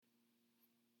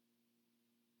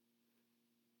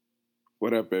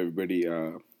What up, everybody?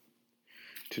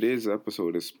 Today's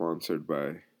episode is sponsored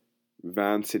by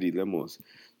Van City Limos.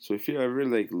 So if you're ever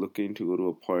looking to go to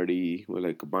a party with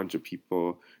a bunch of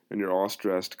people and you're all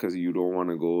stressed because you don't want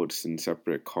to go in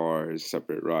separate cars,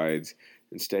 separate rides,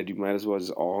 instead you might as well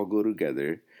just all go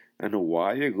together. And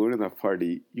while you're going to that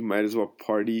party, you might as well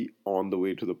party on the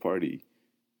way to the party.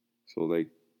 So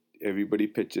everybody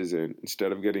pitches in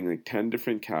instead of getting 10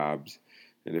 different cabs.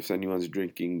 And if anyone's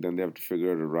drinking, then they have to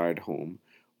figure out a ride home.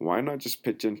 Why not just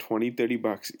pitch in 20, 30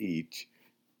 bucks each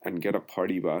and get a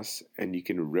party bus and you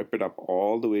can rip it up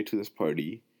all the way to this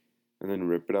party and then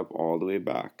rip it up all the way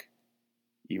back.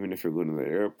 Even if you're going to the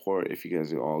airport, if you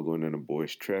guys are all going on a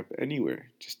boys trip, anywhere,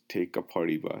 just take a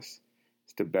party bus.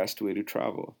 It's the best way to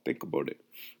travel. Think about it.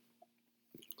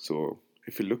 So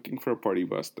if you're looking for a party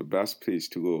bus, the best place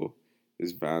to go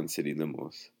is Van City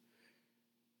Limos.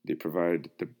 They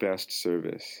provide the best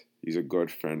service. He's a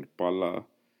good friend, Palla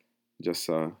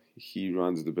Jassa. He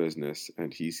runs the business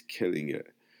and he's killing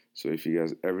it. So if you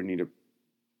guys ever need a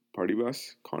party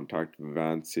bus, contact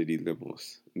Van City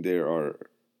Limos. There are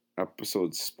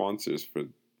episode sponsors for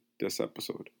this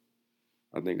episode.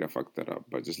 I think I fucked that up,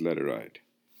 but just let it ride.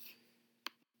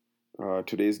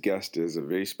 Today's guest is a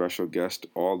very special guest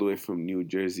all the way from New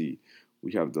Jersey.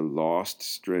 We have the Lost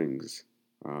Strings.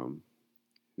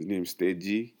 His name's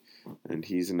Teji, and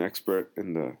he's an expert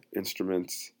in the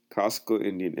instruments, classical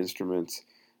Indian instruments,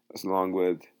 along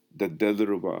with the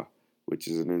Dilruba, which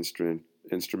is an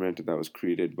instrument that was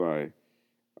created by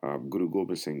Guru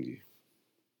Gobind Singh Ji.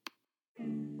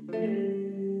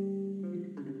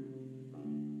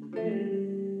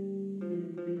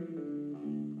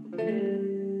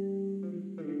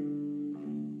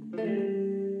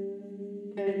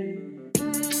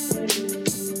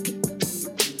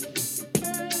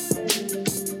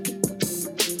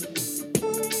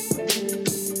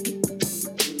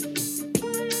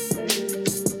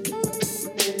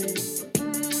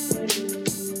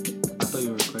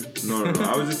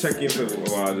 I was just checking if it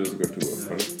was good to go.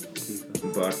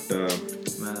 But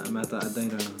मैं तो ऐसा ही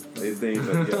रहना.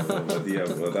 बढ़िया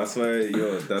bro. That's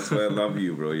why I love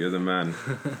you, bro. You're the man.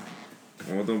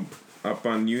 वो तो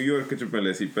ਆਪਾਂ New York ਚ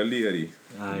ਪਹਿਲੀ ਵਾਰੀ.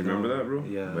 Remember that, bro?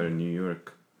 Yeah. We're in New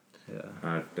York.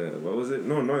 Yeah. At what was it?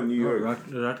 No, not New York.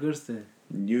 Rutgers there.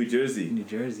 New Jersey. New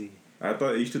Jersey. I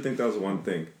used to think that was one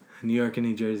thing. New York and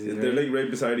New Jersey. They're right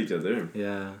beside each other.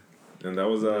 Yeah. And that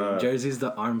was Jersey's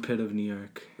the armpit of New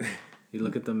York. You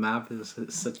look at the map, it's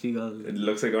such a... It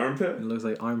looks like armpit? It looks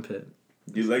like armpit.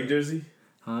 Do you like Jersey?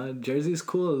 Jersey's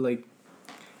cool. A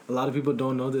lot of people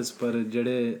don't know this, but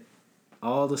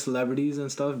all the celebrities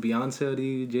and stuff,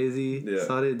 Beyonce, Jay-Z,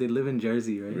 they live in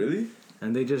Jersey, right? Really?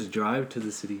 And they just drive to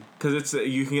the city. Because it's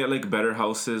you can get better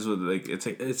houses with it's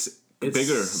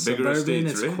bigger suburban,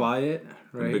 estates, it's right? quiet,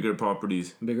 right? And bigger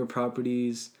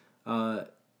properties.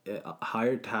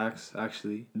 Higher tax,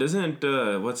 actually. Doesn't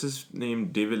what's his name,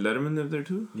 David Letterman, live there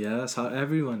too? Yeah, so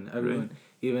everyone. Right.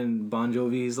 Even Bon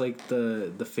Jovi, he's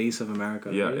the face of America.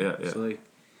 Yeah, right? yeah. So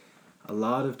a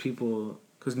lot of people.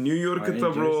 Because New York,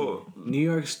 bro. New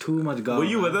York's too much God. Were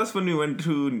you with us when we went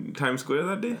to Times Square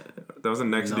that day? That was the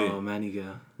next day. No, Maniga.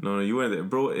 No, you weren't there,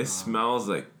 bro. It smells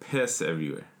like piss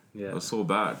everywhere. Yeah. It was so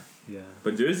bad. Yeah.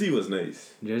 But Jersey was nice.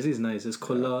 Jersey's nice. It's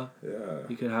khulla. Yeah.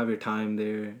 You could have your time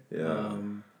there. Yeah.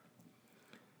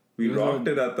 We rocked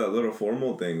it at that little formal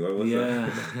thing. What was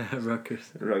that? Yeah,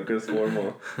 Rutgers formal.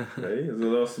 Right? It was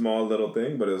a little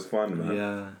thing, but it was fun, man.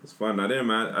 Yeah. It was fun. I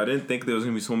didn't think there was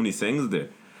gonna be so many things there.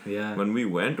 Yeah. When we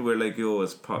went, we're like, yo,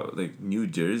 it's New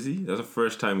Jersey. That was the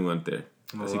first time we went there.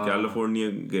 Oh, See, wow. California,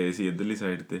 guys, Delhi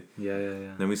side. Yeah.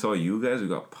 Then we saw you guys. We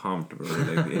got pumped, bro.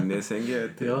 In this thing,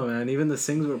 Yo, man, even the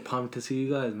Sings were pumped to see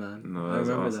you guys, man. No, that was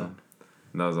awesome.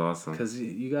 That was awesome. Because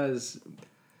you guys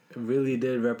really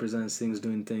did represent Sings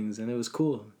doing things, and it was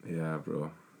cool. Yeah,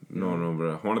 bro. No,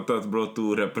 bro. ਹੁਣ ਤਾਂ bro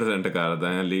ਤੂੰ represent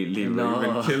ਕਰਦਾ ਹੈ lately, bro. You've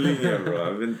been killing it, bro.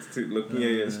 I've been looking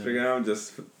at your Instagram,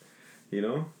 just, you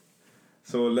know.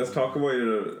 So let's talk about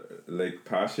your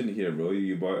passion here, bro.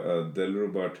 You bought a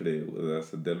Dilruba today.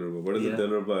 That's a Dilruba. What does a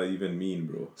Dilruba even mean,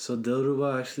 bro? So Dilruba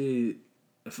actually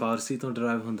Farsi to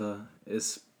derive hunda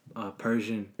is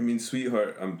Persian. It means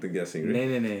sweetheart, I'm guessing,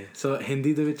 right? No. So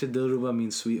Hindi de vich Dilruba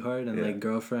means sweetheart and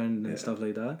girlfriend and stuff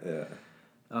like that. Yeah.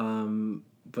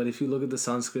 But if you look at the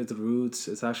Sanskrit roots,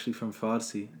 it's actually from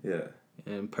Farsi. Yeah.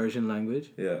 In Persian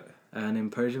language. Yeah. And in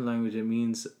Persian language it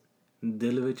means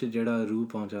dil vich jada roo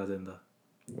pahuncha denda.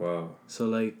 Wow. So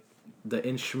the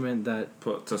instrument that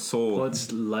puts a soul,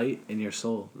 puts light in your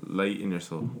soul. Light in your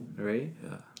soul. Right?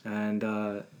 Yeah. And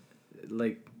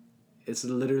it's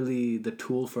literally the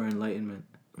tool for enlightenment.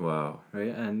 Wow.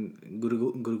 Right, and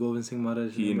Guru Gobind Singh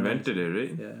Maharaj. He invented it,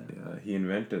 right? Yeah. He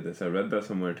invented this. I read that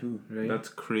somewhere too. Right. That's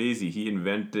crazy. He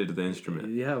invented the instrument.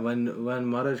 Yeah, when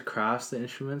Maharaj crafts the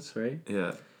instruments, right?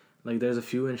 Yeah. Like there's a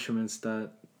few instruments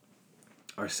that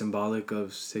are symbolic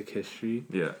of Sikh history.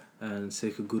 Yeah. And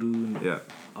Sikh Guru. Yeah.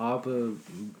 आप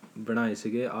बनाए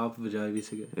सिगे, आप बजाए भी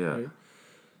सिगे. Yeah. Right?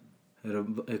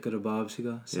 एक रबाब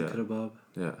सिगा, Sikh रबाब.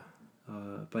 Yeah.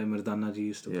 Bhai Mardana ji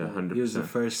used to play. 100%. He was the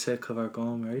first Sikh of our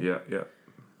qawm, right? Yeah, yeah.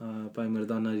 Bhai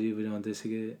Mardana ji bajante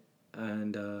sige,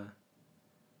 and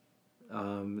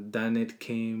then it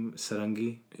came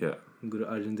Sarangi. Yeah. Guru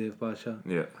Arjan Dev Pasha.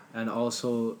 Yeah. And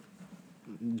also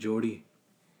Jodi.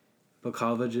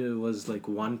 Bakhavaj was like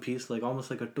one piece, like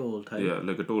almost like a toll type. Yeah,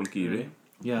 like a tolki, right?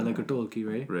 Yeah, like a tolki,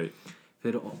 right? Right.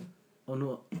 Fir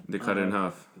onu They cut it in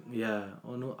half. Yeah,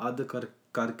 onu ad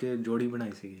karke Jodi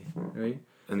banai sige, right?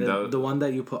 And the one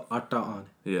that you put atta on.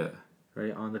 Yeah.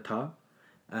 Right, on the top.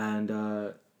 And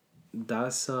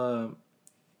that's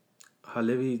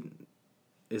halevi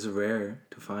is rare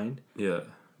to find. Yeah.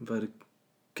 But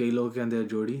kei log kehande hai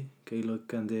Jodi, kei log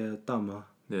kehande hai Tama.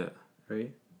 Yeah.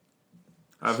 Right?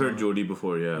 I've heard Jodi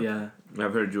before, yeah. Yeah.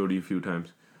 I've heard Jodi a few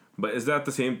times. But is that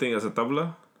the same thing as a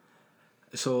tabla?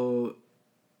 So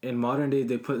in modern day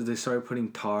they started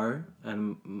putting tar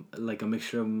and like a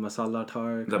mixture of masala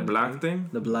tar. The black thing?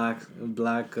 The black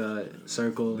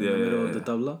circle in the middle of the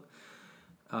tabla.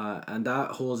 And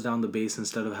that holds down the bass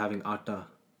instead of having atta.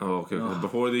 Oh, okay.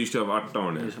 Before they used to have atta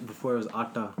on it. Before it was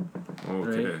atta.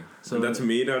 Okay. Right? So and that's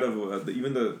made out of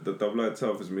even the tabla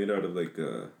itself is made out of like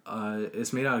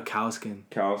it's made out of cow skin.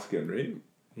 Cow skin, right?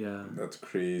 Yeah. That's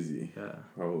crazy. Yeah.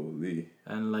 Holy.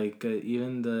 And like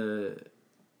even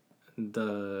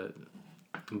the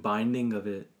binding of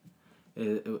it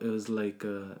was like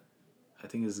I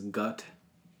think it's gut.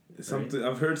 Something, right?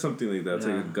 I've heard something like that. It's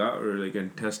like a gut or like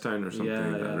intestine or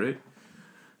something like that, right?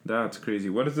 That's crazy.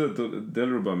 What is the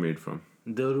Dilruba made from?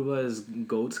 Dilruba is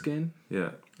goat skin.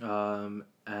 Yeah.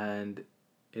 And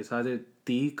it's either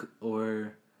teak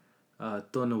or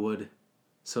tun wood.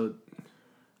 So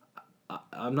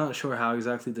I'm not sure how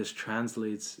exactly this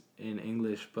translates in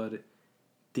English, but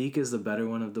teak is the better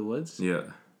one of the woods. Yeah.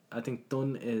 I think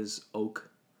tun is oak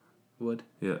wood.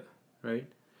 Yeah. Right?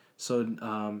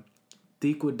 So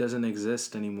teak wood doesn't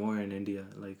exist anymore in India.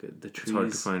 Like the trees. It's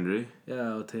hard to find, right?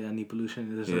 Yeah, any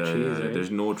pollution. There's no trees, right?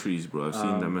 There's no trees, bro. I've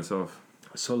seen them myself.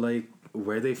 So like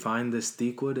where they find this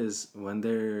teak wood is when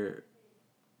they're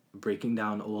breaking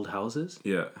down old houses.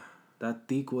 Yeah. That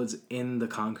teak wood's in the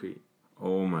concrete.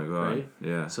 Oh my god. Right?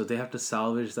 Yeah. So they have to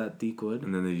salvage that teak wood.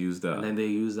 And then they use that. And then they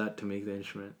use that to make the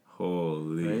instrument.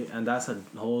 Holy. Right? And that's a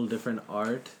whole different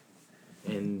art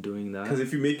in doing that. Because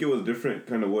if you make it with different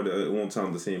kind of wood, it won't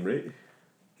sound the same, right?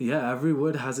 Yeah, every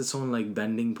wood has its own like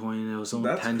bending point, its own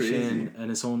tension, crazy.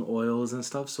 And its own oils and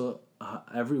stuff. So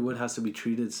every wood has to be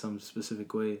treated some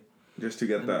specific way. Just to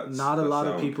get that. Not a lot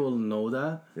sound. of people know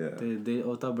that. Yeah. They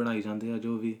ota banai jante hai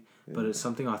jo bhi, but it's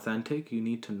something authentic. You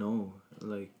need to know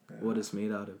like what it's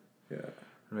made out of. Yeah.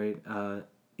 Right.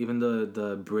 Even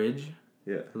the bridge.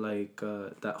 Yeah. Like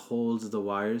that holds the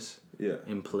wires. Yeah.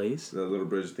 In place. That little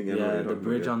bridge thing. Yeah, the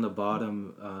bridge on the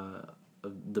bottom.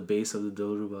 The base of the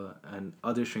Dilruba and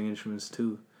other string instruments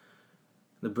too.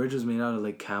 The bridge was made out of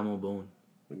like camel bone.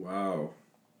 Wow.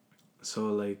 So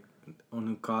like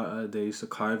they used to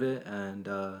carve it and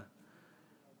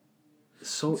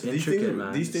so intricate,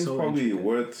 man. These things so probably intricate.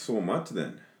 worth so much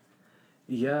then.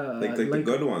 Yeah. Like the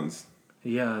good ones.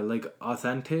 Yeah, like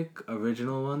authentic,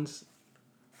 original ones.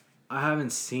 I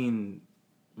haven't seen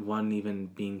one even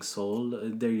being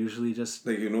sold. They're usually just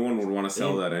like no one would want to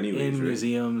sell that anyways, in right?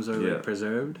 museums or like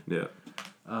preserved. Yeah.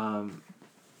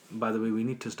 By the way, we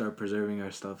need to start preserving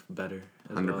our stuff better.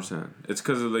 100%. It's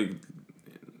because of like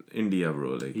India,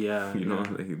 bro. Like you know,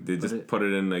 like they just put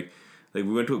it in like we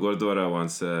went to a Gurdwara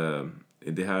once.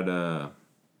 They had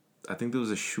I think there was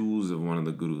the shoes of one of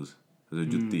the gurus, the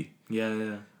jutti.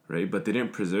 Yeah. Right, but they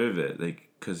didn't preserve it, like,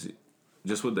 because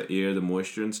just with the air, the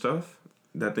moisture and stuff,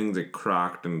 that thing's like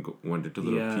cracked and went into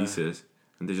little pieces,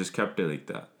 and they just kept it like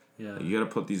that. Yeah, like, you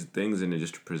gotta put these things in it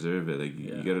just to preserve it. Like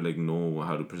you gotta like know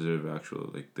how to preserve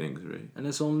actual like things, right? And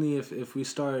it's only if we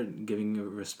start giving it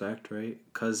respect, right?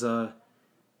 Because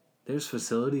there's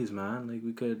facilities, man. Like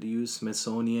we could use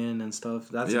Smithsonian and stuff.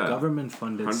 That's government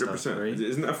funded 100%. Stuff, right?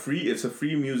 Isn't that free? It's a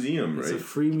free museum, right? It's a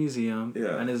free museum.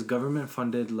 Yeah. And it's government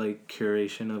funded like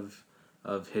curation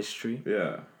of history.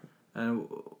 Yeah. And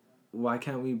why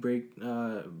can't we break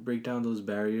down those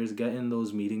barriers, get in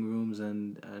those meeting rooms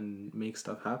and make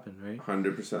stuff happen, right?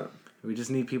 100%. We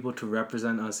just need people to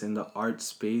represent us in the art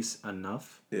space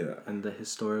enough. Yeah. And the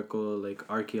historical like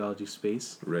archaeology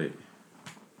space. Right.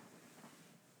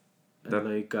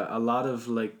 Like a lot of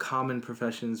like common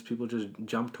professions, people just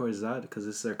jump towards that because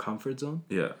it's their comfort zone.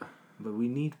 Yeah. But we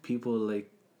need people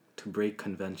like to break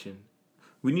convention.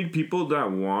 We need people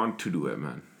that want to do it,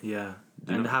 man. Yeah.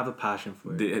 And have a passion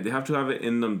for it. They have to have it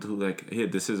in them to like, hey,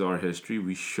 this is our history.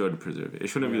 We should preserve it. It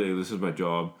shouldn't be like, this is my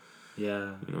job.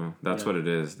 Yeah. You know, that's what it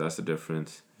is. That's the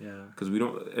difference. Yeah. Because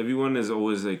everyone is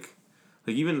always like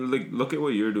even like, look at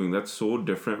what you're doing. That's so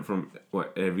different from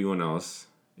what everyone else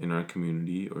in our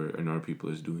community or in our people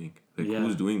is doing. Like,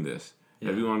 who's doing this? Yeah.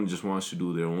 Everyone just wants to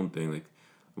do their own thing, like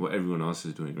what everyone else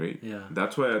is doing, right? Yeah.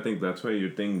 That's why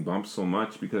your thing bumps so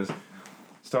much, because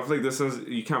stuff like this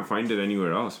you can't find it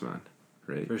anywhere else, man.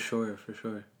 Right? For sure.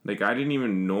 Like, I didn't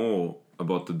even know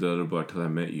about the Dilruba till I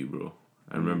met you, bro.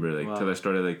 I remember, like, till I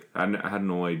started, like, I had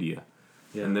no idea.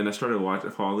 Yeah. And then I started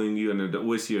following you, and I'd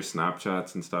always see your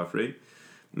Snapchats and stuff, right?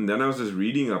 And then I was just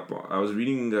reading a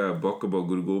book about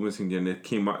Guru Gobind Singh Ji, and it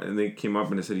came up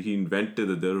and it said he invented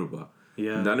the Dilruba.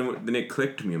 Yeah. And then it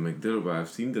clicked to me. I'm like, Dilruba, I've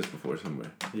seen this before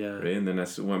somewhere. Yeah. Right? And then I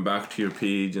went back to your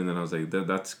page, and then I was like,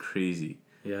 that's crazy.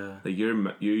 Yeah. Like,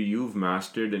 you've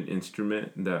mastered an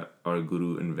instrument that our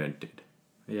guru invented.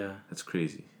 Yeah. That's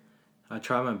crazy. I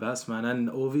try my best, man. And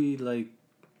Ovi, like,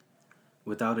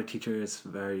 without a teacher, it's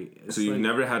so you've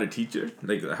never had a teacher?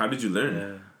 Like, how did you learn?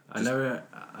 Yeah.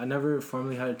 I never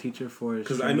formally had a teacher for it.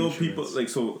 Because I know people, like,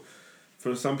 so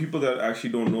for some people that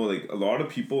actually don't know, like, a lot of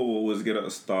people will always get a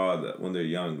ustad when they're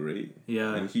young, right?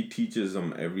 Yeah. And he teaches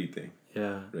them everything.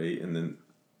 Yeah. Right? And then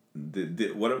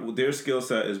their skill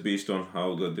set is based on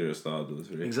how good their ustad was,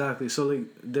 right? Exactly. So, like,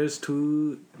 there's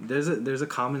a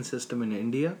common system in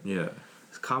India. Yeah.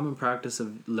 It's common practice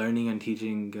of learning and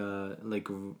teaching, like,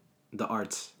 the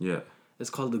arts. Yeah. It's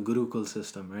called the Gurukul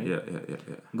system, right? Yeah.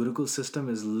 Gurukul system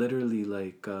is literally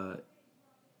like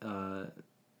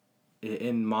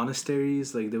in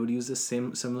monasteries, like they would use this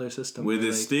similar system. Where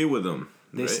they stay with them.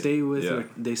 They stay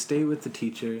with the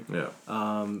teacher. Yeah.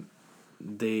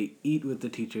 They eat with the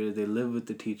teacher. They live with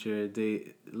the teacher.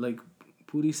 They like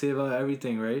puri seva,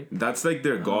 everything, right? That's like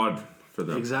their god for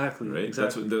them. Exactly. Right.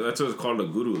 Exactly. That's what it's called, a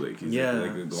guru. Like, he's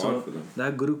like a god for them.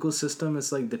 That Gurukul system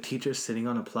is like the teacher sitting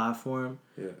on a platform.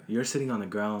 Yeah. You're sitting on the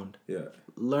ground. Yeah.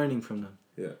 Learning from them.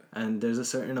 Yeah. And there's a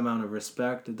certain amount of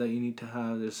respect that you need to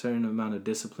have. There's a certain amount of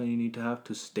discipline you need to have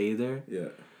to stay there. Yeah.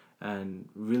 And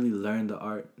really learn the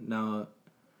art. Now,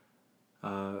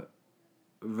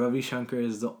 Ravi Shankar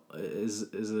is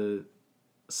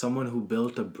someone who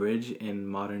built a bridge in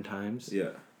modern times. Yeah.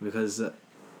 Because.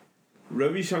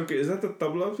 Ravi Shankar, is that the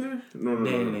tabla player? No.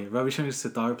 Ravi Shankar is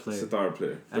sitar player. Sitar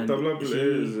player. The tabla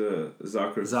player is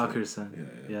Zakir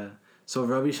Sen. Yeah. So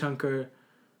Ravi Shankar,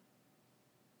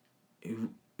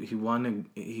 he won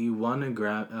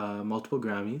multiple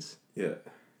Grammys. Yeah.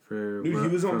 Dude, he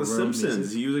was on The Simpsons.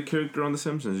 Music. He was a character on The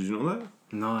Simpsons. Did you know that?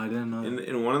 No, I didn't know.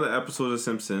 In one of the episodes of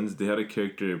Simpsons, they had a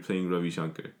character playing Ravi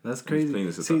Shankar. That's crazy.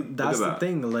 See, that's the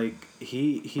thing. Like,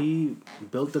 he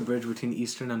built the bridge between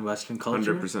Eastern and Western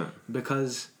culture. 100%.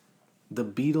 Because the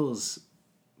Beatles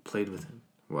played with him.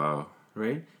 Wow.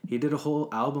 Right? He did a whole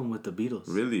album with the Beatles.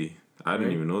 Really? I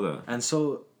didn't even know that. And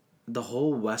so the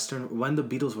whole Western, when the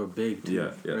Beatles were big too,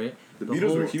 yeah. Right? The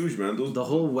Beatles were huge, man. The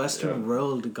whole Western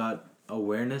world got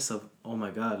awareness of, oh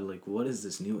my God, like, what is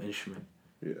this new instrument?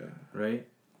 Yeah. Right?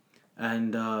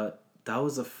 And that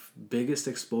was the biggest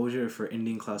exposure for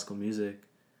Indian classical music.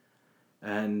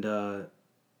 And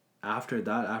after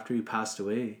he passed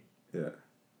away, yeah,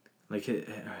 like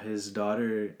his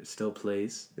daughter still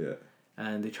plays. Yeah.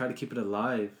 And they try to keep it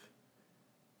alive.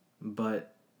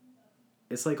 But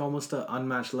it's like almost an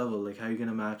unmatched level. Like, how are you going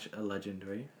to match a legend,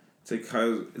 right? It's like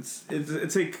how it's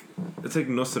like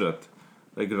Nusrat.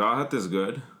 Like, Rahat is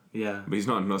good. Yeah. But he's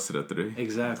not Nusrat, right?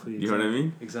 Exactly. You know what I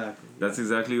mean? Exactly. That's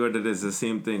exactly what it is. The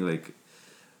same thing. Like,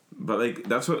 but like,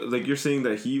 that's what, like, you're saying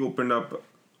that he opened up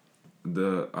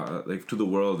the like, to the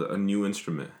world a new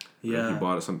instrument. Yeah. Right? He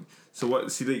bought something. So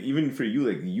what? See, like, even for you,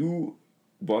 like, you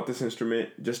bought this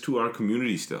instrument just to our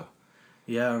community still.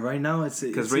 Yeah. Right now it's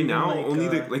because right now like, only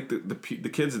the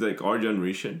kids like our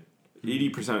generation,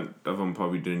 80% of them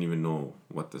probably didn't even know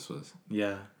what this was.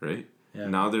 Yeah. Right. Yeah.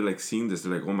 Now they're like seeing this,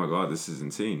 they're like, oh my God, this is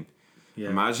insane. Yeah.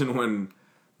 Imagine when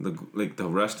the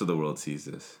rest of the world sees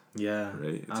this. Yeah.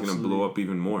 Right? It's going to blow up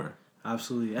even more.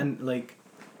 Absolutely. And like,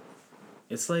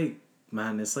 it's like,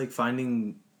 man, it's like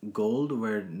finding gold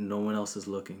where no one else is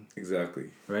looking.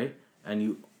 Exactly. Right?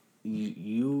 And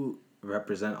you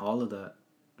represent all of that,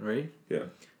 right? Yeah.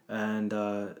 And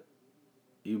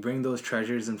you bring those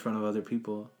treasures in front of other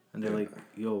people. And they're like,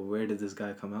 yo, where did this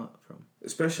guy come out from?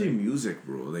 Especially music,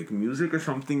 bro. Like, music is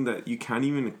something that you can't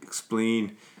even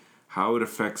explain how it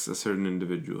affects a certain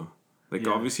individual. Like,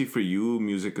 Yeah. obviously for you,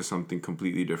 music is something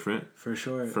completely different For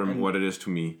sure. from what it is to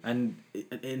me. And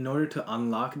in order to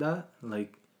unlock that,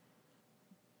 like,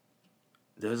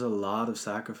 there's a lot of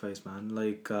sacrifice, man.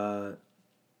 Like,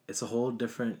 it's a whole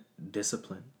different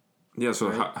discipline. Yeah, so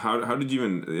Right. how did you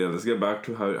even... Yeah, let's get back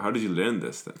to how did you learn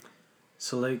this then?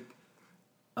 So, like,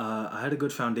 I had a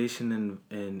good foundation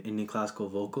in Indian classical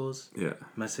vocals. Yeah.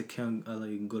 मैं सीखा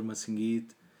like Gurmat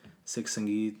Sangeet, Sikh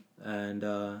Sangeet, and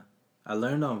I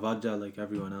learned on Vajja like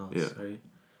everyone else, Yeah. right?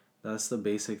 That's the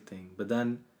basic thing. But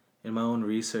then in my own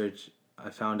research,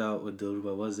 I found out what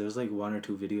Dilruba was. There's like 1 or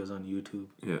 2 videos on YouTube.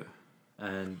 Yeah.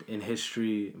 And in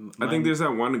history... I think there's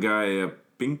that one guy,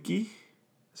 Pinky.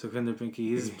 Sukhinder Pinky,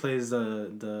 he plays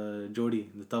the Jodi,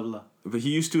 the tabla. But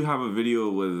he used to have a video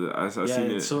with... I've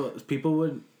seen it. So people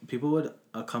would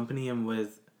accompany him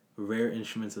with rare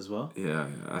instruments as well. Yeah.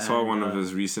 I saw one of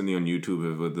his recently on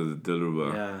YouTube with the Dilruba.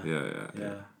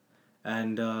 Yeah.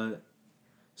 And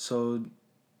so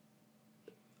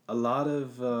a lot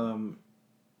of...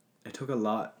 it took a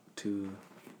lot to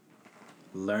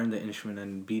learn the instrument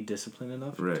and be disciplined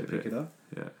enough to pick it up.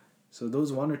 Yeah. So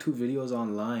those 1 or 2 videos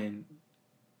online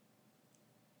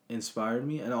inspired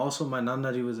me, and also my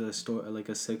Nanaji was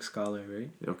a Sikh scholar, right?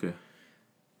 Okay.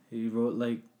 He wrote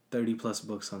like 30 plus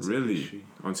books on Sikh history.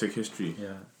 On Sikh history.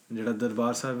 Yeah. Jada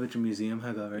Darbar Sahib which museum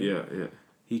haga, right? Yeah.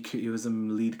 He was the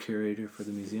lead curator for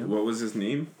the museum. What was his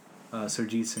name?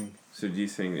 Surjit Singh. Surjit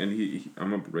Singh, and he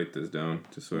I'm gonna write this down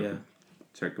just so I can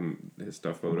check his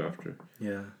stuff out after.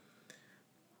 Yeah.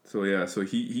 So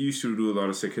he used to do a lot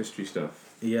of Sikh history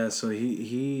stuff. Yeah, so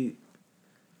he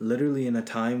literally in a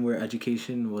time where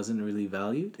education wasn't really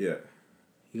valued. Yeah.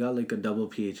 He got like a double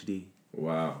PhD.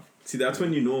 Wow. See, that's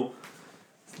when you know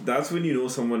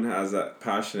someone has that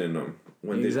passion in them.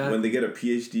 When they get a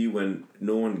PhD, when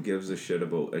no one gives a shit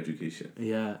about education.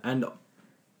 Yeah, and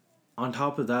on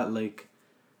top of that, like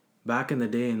back in the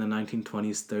day in the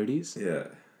 1920s, 30s. Yeah.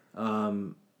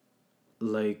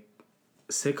 Like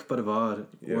Sikh Parivar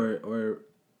or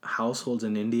households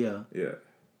in India. Yeah.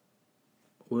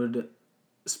 Would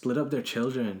split up their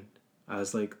children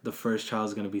as like the first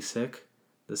child's gonna be Sikh,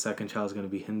 the second child's gonna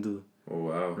be Hindu. Oh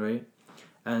wow. Right?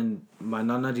 And my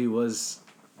Nanaji was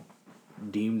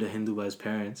deemed a Hindu by his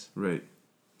parents. Right.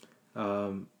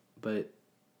 But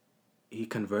he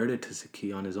converted to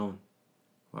Sikhi on his own.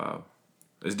 Wow.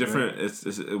 It's different. Right.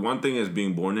 It's one thing is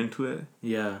being born into it.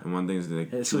 Yeah. And one thing is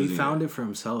like so he found it for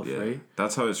himself, right?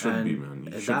 That's how it should be, man.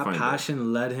 That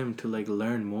passion led him to like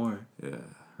learn more. Yeah.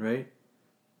 Right?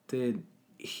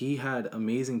 He had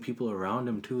amazing people around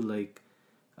him too, like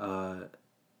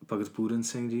Bhagat Puran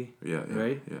Singh Ji. Yeah.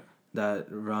 Right? Yeah. That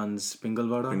runs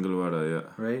Pingalwada. Yeah.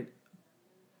 Right?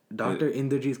 Dr.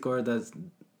 Inderjeet Kaur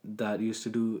that used to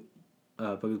do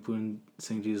Bhagat Puran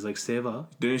Singh Ji's like seva.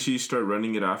 Didn't she start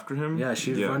running it after him? Yeah,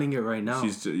 she's running it right now.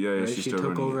 Right? She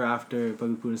took over after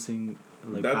Bhagat Puran Singh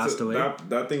passed away.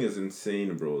 That thing is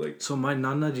insane, bro. Like, so my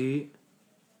Nana Ji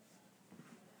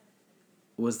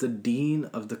was the dean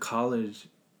of the college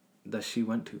that she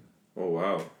went to. Oh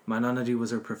wow. My Nana Ji was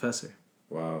her professor.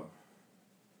 Wow.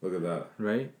 Look at that.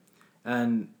 Right?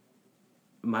 And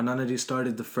my Nana Ji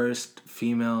started the first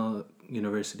female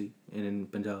university in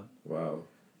Punjab. Wow.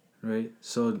 Right?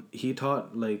 So he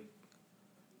taught like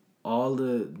all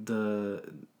the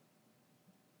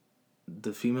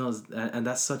females, and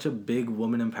that's such a big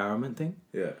woman empowerment thing.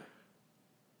 Yeah.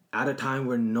 At a time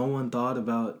where no one thought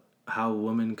about how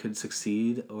women could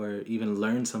succeed or even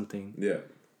learn something. Yeah.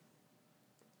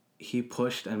 He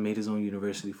pushed and made his own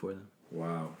university for them.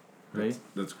 Wow. Right?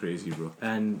 That's crazy, bro.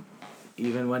 And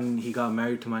even when he got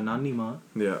married to my Nani Ma,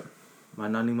 my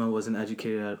Nani Ma wasn't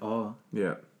educated at all.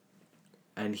 Yeah.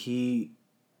 And he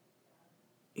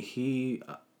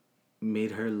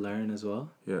made her learn as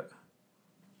well. Yeah.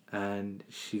 And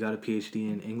she got a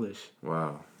PhD in English.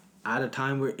 Wow. At a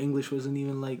time where English wasn't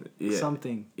even like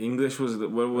something. English was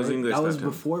what was right? English? That was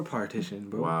before partition,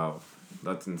 bro. Wow,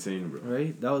 that's insane, bro.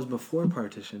 Right? That was before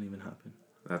partition even happened.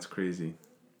 That's crazy.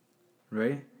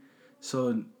 Right?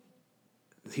 So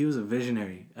he was a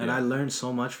visionary, and I learned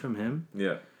so much from him.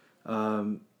 Yeah.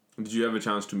 Did you have a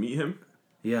chance to meet him?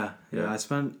 Yeah. I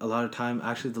spent a lot of time.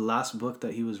 Actually, the last book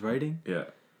that he was writing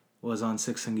was on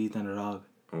Sikh Sangeet and Rag.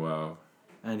 Wow.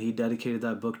 And he dedicated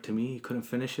that book to me. He couldn't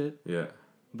finish it. Yeah.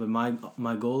 But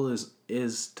my goal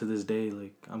is to this day,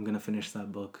 like, I'm gonna finish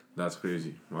that book. That's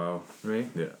crazy. Wow. Right?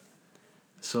 Yeah.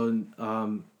 So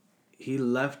he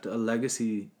left a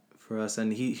legacy for us,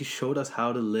 and he showed us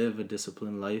how to live a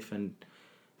disciplined life and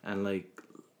like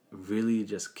really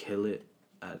just kill it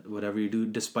at whatever you do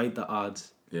despite the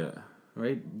odds. Yeah.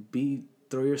 Right?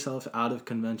 Throw yourself out of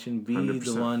convention. Be 100%.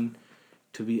 the one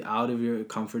to be out of your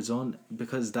comfort zone,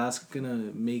 because that's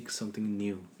gonna make something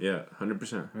new. Yeah,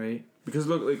 100%. Right? Because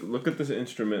look at this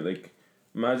instrument. Like,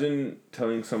 imagine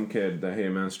telling some kid that, hey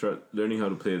man, start learning how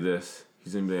to play this.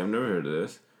 He's gonna be like, I've never heard of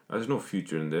this. There's no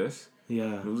future in this.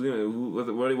 Yeah.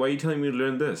 Why are you telling me to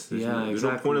learn this? There's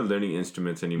no point of learning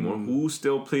instruments anymore. Who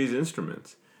still plays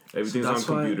instruments? Everything's on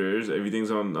computers.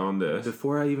 Everything's on this.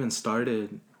 Before I even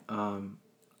started,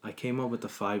 I came up with a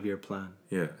 5-year plan.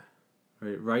 Yeah.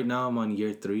 Right now I'm on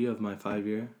year 3 of my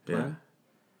 5-year plan.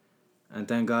 Yeah. And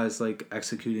thank God it's like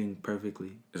executing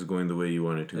perfectly. It's going the way you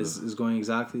want it to. It's going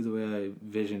exactly the way I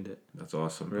visioned it. That's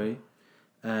awesome. Right?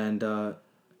 And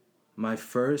my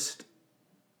first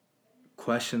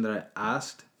question that I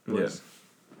asked was,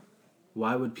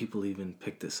 why would people even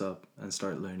pick this up and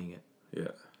start learning it?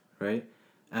 Yeah. Right?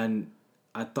 And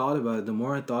I thought about it. The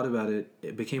more I thought about it,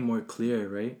 it became more clear,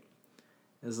 right?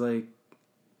 It's like,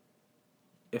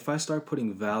 if I start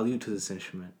putting value to this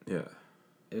instrument,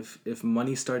 if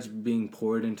money starts being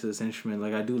poured into this instrument,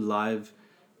 like I do live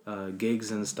gigs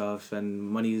and stuff, and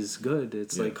money is good,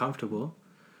 it's like comfortable.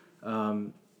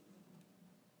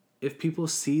 If people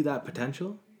see that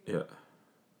potential,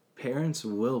 parents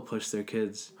will push their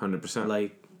kids. 100%.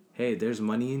 Like, hey, there's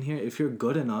money in here. If you're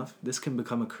good enough, this can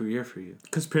become a career for you.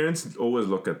 Because parents always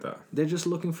look at that. They're just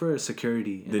looking for a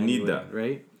security. They need that,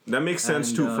 right? That makes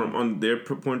sense too, from on their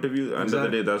point of view. At the end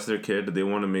of the day, that's their kid. They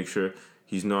want to make sure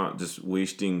he's not just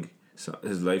wasting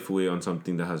his life away on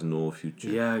something that has no future.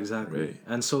 Yeah, exactly. Right.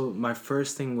 And so my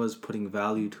first thing was putting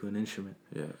value to an instrument.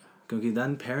 Yeah. Okay,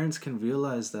 then parents can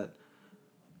realize that,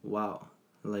 wow,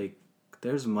 like,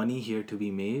 there's money here to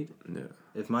be made. Yeah.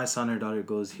 If my son or daughter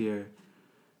goes here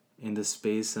in this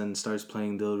space and starts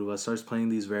playing Dilruba, starts playing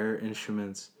these rare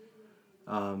instruments,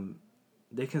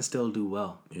 they can still do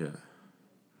well. Yeah.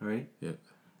 Right? Yeah.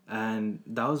 And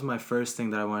that was my first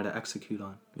thing that I wanted to execute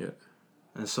on. Yeah.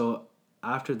 And so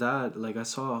after that, like, I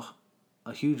saw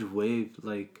a huge wave.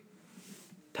 Like,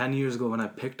 10 years ago when I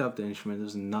picked up the instrument, there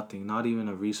was nothing, not even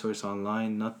a resource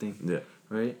online, nothing. Yeah.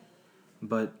 Right?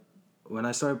 But when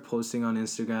I started posting on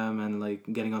Instagram and, like,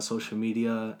 getting on social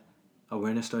media,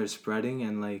 awareness started spreading,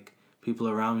 and, like, people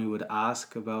around me would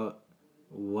ask about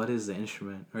what is the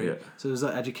instrument, right? Yeah. So there's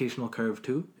an educational curve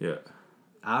too. Yeah.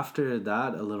 After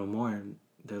that, a little more,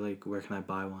 they're like, where can I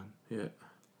buy one? Yeah.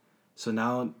 So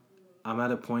now I'm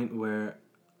at a point where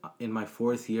in my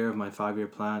 4th year of my 5-year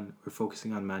plan, we're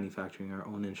focusing on manufacturing our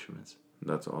own instruments.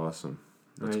 That's awesome.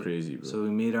 That's crazy, bro. So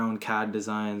we made our own CAD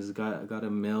designs, got a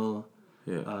mill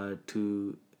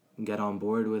to get on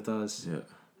board with us,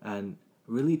 and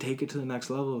really take it to the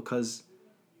next level, because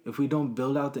if we don't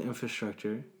build out the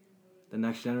infrastructure, the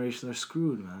next generations are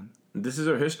screwed, man. This is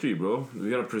our history, bro. We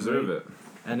gotta preserve it.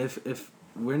 And if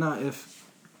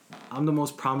I'm the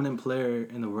most prominent player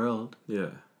in the world,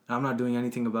 and I'm not doing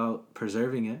anything about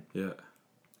preserving it,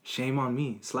 shame on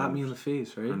me. Slap me in the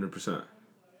face, right? 100%.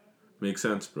 Makes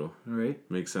sense, bro. Right?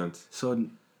 Makes sense. So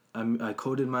I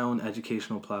coded my own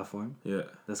educational platform. Yeah.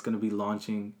 That's gonna be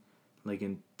launching like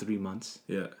in 3 months.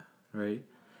 Yeah. Right?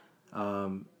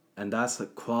 And that's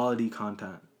like quality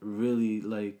content. Really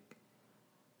like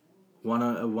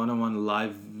one-on-one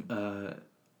live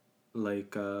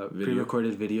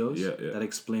pre-recorded videos that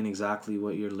explain exactly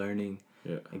what you're learning.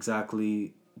 Yeah.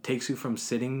 Exactly takes you from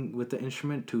sitting with the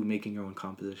instrument to making your own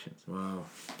compositions. Wow.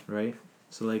 Right?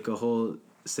 So like a whole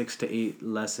 6 to 8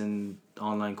 lesson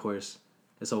online course.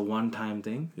 It's a one-time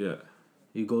thing. Yeah.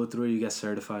 You go through it, you get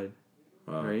certified.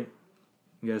 Wow. Right?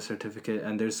 You get a certificate,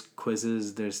 and there's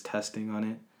quizzes, there's testing on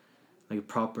it. Like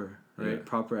proper, right? Yeah.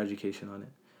 Proper education on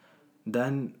it.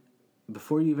 Then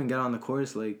before you even get on the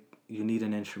course, like, you need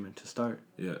an instrument to start.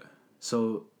 Yeah.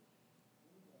 So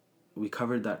we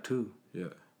covered that too.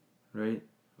 Yeah. Right?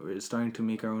 We're starting to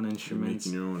make our own instruments.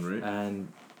 You're making your own, right?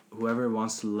 And whoever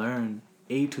wants to learn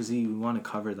A to Z, we want to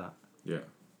cover that. Yeah.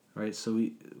 Right? So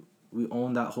we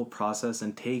own that whole process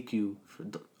and take you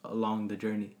along the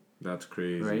journey. That's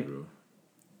crazy, right? Bro.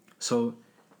 So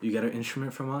you get an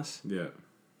instrument from us. Yeah.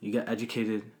 You get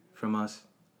educated from us.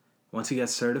 Once you get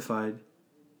certified,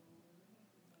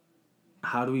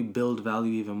 how do we build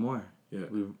value even more? Yeah.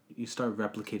 You start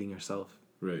replicating yourself.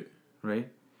 Right.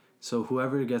 Right? So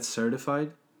whoever gets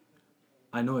certified,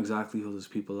 I know exactly who those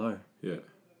people are. Yeah.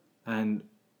 And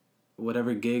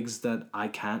whatever gigs that I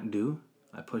can't do,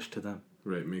 I push to them.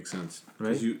 Right, makes sense.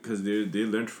 Right? Because they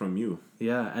learned from you.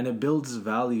 Yeah, and it builds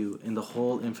value in the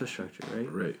whole infrastructure,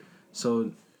 right? Right.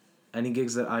 So any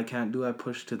gigs that I can't do, I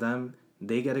push to them.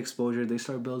 They get exposure. They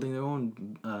start building their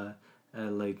own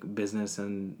business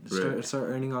and start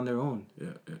earning on their own.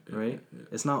 Yeah. Right? Yeah.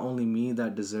 It's not only me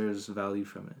that deserves value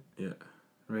from it. Yeah.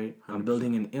 Right? 100%. I'm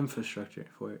building an infrastructure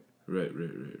for it.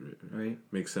 Right?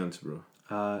 Makes sense, bro.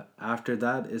 After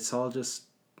that, it's all just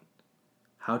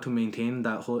how to maintain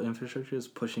that whole infrastructure is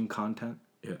pushing content.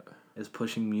 Yeah. Is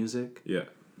pushing music. Yeah.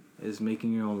 Is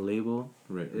making your own label.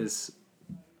 Right.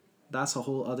 That's a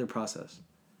whole other process.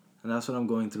 And that's what I'm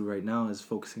going through right now, is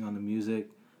focusing on the music,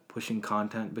 pushing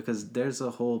content, because there's a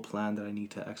whole plan that I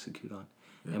need to execute on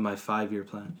in my 5-year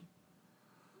plan.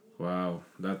 Wow.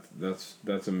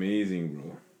 That's amazing,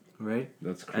 bro. Right?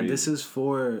 That's crazy. And this is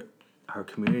for our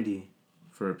community.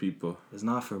 For our people. It's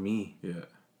not for me. Yeah.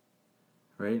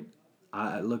 Right?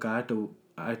 I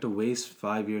had to waste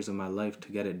 5 years of my life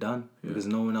to get it done because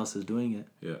no one else is doing it.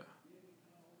 Yeah.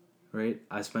 Right?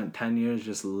 I spent 10 years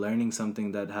just learning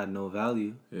something that had no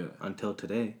value until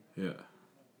today. Yeah.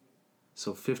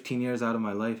 So 15 years out of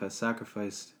my life I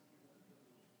sacrificed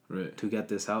to get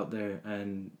this out there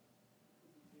and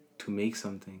to make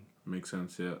something. Makes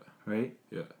sense, yeah. Right?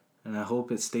 Yeah. And I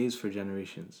hope it stays for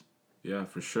generations. Yeah,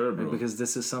 for sure, bro. Right? Because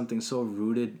this is something so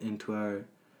rooted into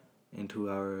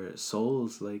our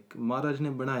souls. Like, Maharaj ne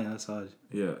banaya Saj.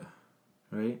 Yeah.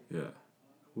 Right? Yeah.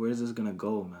 Where's this gonna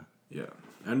go, man? Yeah.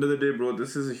 End of the day, bro,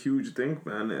 this is a huge thing,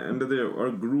 man. End of the day, our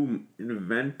guru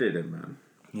invented it, man.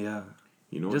 Yeah.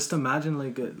 You know? Just imagine,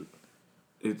 like, Guru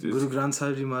Granth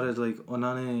Sahib Ji Maharaj, like,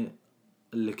 ਉਹਨਾਂ ਨੇ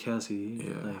ਲਿਖਿਆ ਸੀ,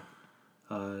 like,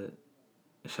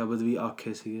 ਸ਼ਬਦ ਵੀ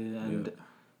ਆਖੇ ਸੀਗੇ, and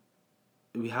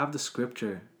we have the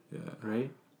scripture, right?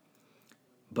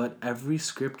 But every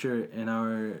scripture in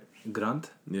our Granth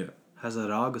has a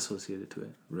rag associated to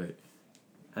it. Right.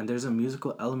 And there's a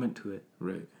musical element to it.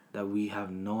 Right. That we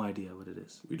have no idea what it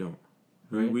is. We don't.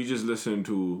 Right? We just listen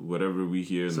to whatever we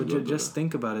hear. So just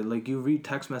think about it. Like, you read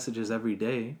text messages every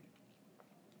day.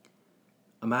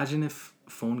 Imagine if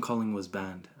phone calling was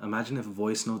banned. Imagine if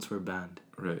voice notes were banned.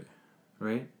 Right.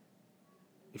 Right?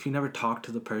 If you never talk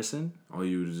to the person. All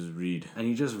you just read. And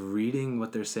you're just reading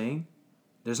what they're saying.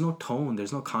 There's no tone.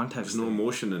 There's no context. There's no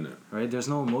emotion in it. Right?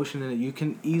 There's no emotion in it. You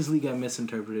can easily get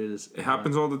misinterpreted. It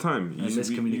happens all the time.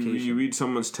 Miscommunication. You read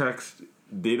someone's text,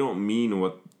 they don't mean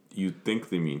what you think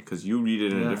they mean, because you read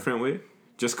it in a different way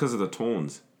just because of the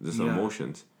tones, just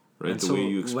emotions, right? And the way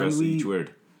you express each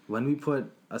word. When we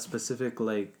put a specific,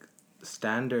 like,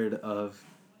 standard of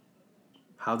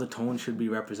how the tone should be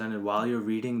represented while you're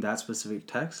reading that specific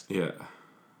text,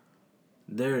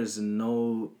 there is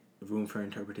no room for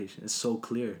interpretation. It's so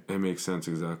clear. It makes sense,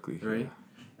 exactly. Right?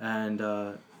 And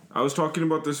I was talking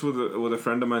about this with a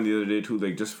friend of mine the other day too,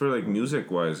 like, just for, like, music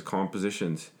wise,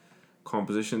 compositions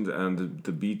and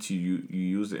the beats you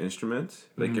use, the instruments.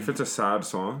 Like, if it's a sad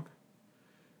song,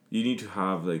 you need to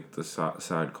have, like, the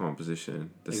sad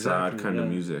composition, the sad kind of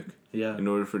music, in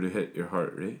order for it to hit your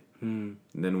heart, right? And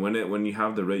then when you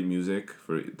have the right music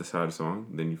for the sad song,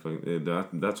 then you find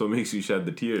that's what makes you shed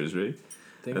the tears, right?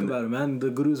 Think about it, man. The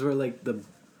gurus were, like, the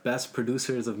best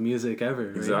producers of music ever,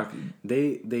 right? Exactly.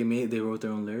 They wrote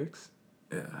their own lyrics.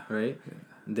 Yeah. Right? Yeah.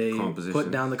 They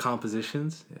put down the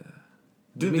compositions. Yeah.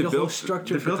 Dude, they built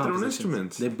their own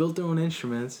instruments. They built their own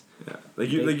instruments. Yeah. Like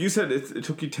you said, it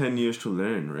took you 10 years to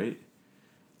learn, right?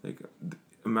 Like,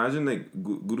 imagine, like,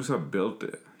 Guru Sahib built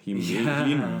it. He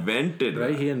invented it.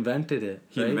 Right? He invented it.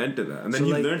 He invented that. And then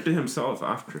he learned it himself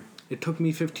after. It took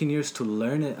me 15 years to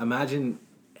learn it. Imagine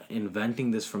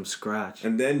inventing this from scratch.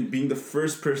 And then being the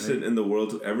first person in the world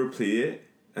to ever play it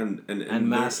and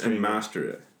master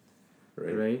it.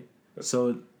 Right?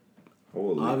 So,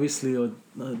 obviously,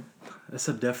 it's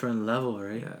a different level,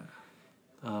 right? Yeah.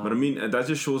 But I mean, that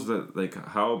just shows that, like,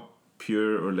 how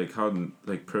pure or, like, how,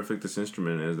 like, perfect this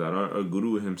instrument is, that our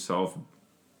guru himself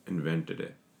invented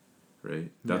it.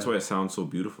 Right? That's why it sounds so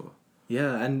beautiful.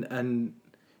 Yeah, and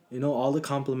you know, all the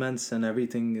compliments and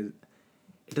everything,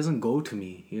 it doesn't go to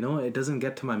me, you know? It doesn't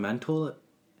get to my mental.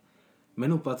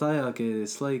 Mainu pata hai ke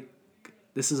it's like,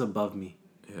 this is above me.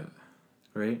 Yeah.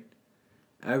 Right?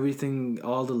 Everything,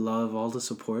 all the love, all the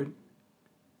support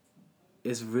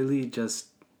is really just,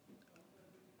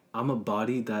 I'm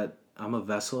a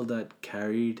vessel that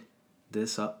carried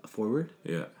this up forward.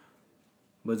 Yeah.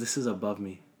 But this is above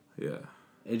me. Yeah.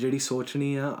 I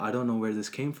don't know where this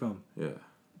came from. Yeah.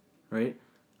 Right?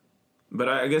 But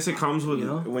I guess it comes with, you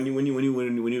know, when you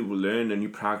learn and you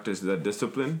practice that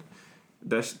discipline,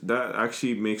 that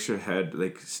actually makes your head,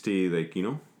 like, stay, like, you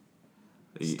know,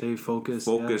 stay focused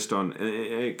on, and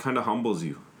it kind of humbles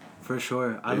you. For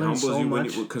sure. I learned so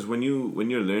much. Because when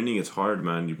you're learning, it's hard,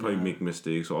 man. You probably make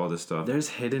mistakes, all this stuff. There's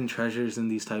hidden treasures in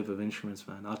these type of instruments,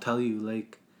 man. I'll tell you,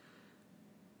 like,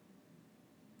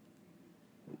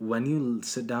 when you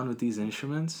sit down with these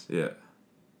instruments,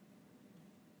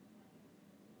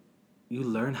 you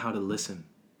learn how to listen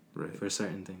for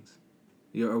certain things.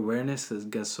 Your awareness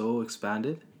gets so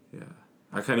expanded. Yeah.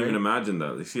 I can't even imagine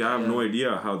that. Like, see, I have no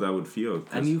idea how that would feel.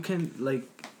 And you can,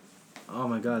 like, oh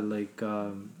my God, like,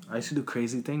 I used to do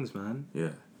crazy things, man. Yeah.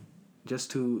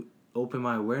 Just to open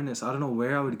my awareness. I don't know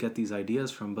where I would get these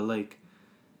ideas from, but, like,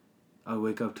 I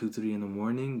wake up 2, 3 in the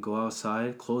morning, go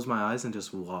outside, close my eyes, and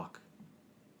just walk.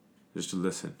 Just to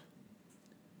listen.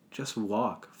 Just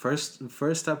walk. First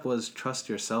step was trust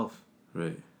yourself.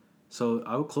 Right. So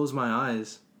I would close my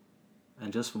eyes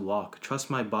and just walk. Trust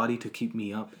my body to keep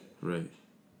me up. Right.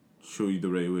 Show you the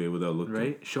right way without looking.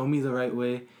 Right? Show me the right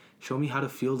way. Show me how to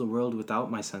feel the world without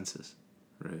my senses.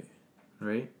 Right.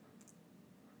 Right?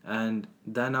 And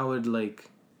then I would, like,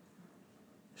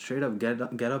 straight up get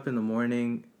up in the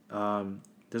morning.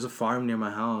 There's a farm near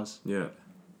my house. Yeah.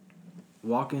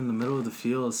 Walk in the middle of the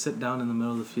field, sit down in the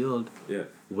middle of the field. Yeah.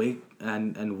 Wait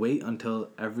and wait until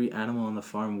every animal on the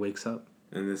farm wakes up.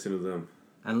 And listen to them.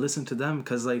 And listen to them,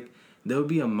 because, like, they'll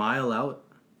be a mile out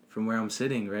from where I'm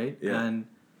sitting, right? Yeah. And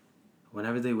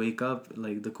whenever they wake up,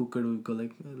 like, the kukar will go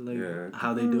like yeah.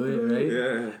 how they do it, right?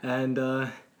 Yeah. And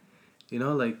you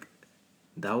know, like,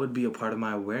 that would be a part of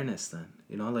my awareness then.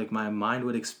 You know, like, my mind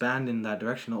would expand in that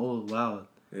direction. Oh wow.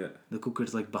 Yeah. The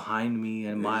kukar's like behind me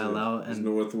and mile out, and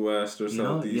northwest or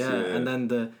southeast. Yeah. And then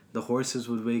the horses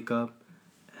would wake up,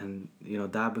 and, you know,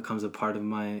 that becomes a part of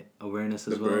my awareness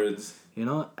as well. The birds. You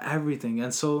know, everything.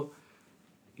 And so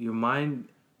your mind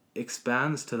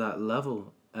expands to that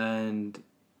level, and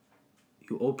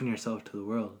you open yourself to the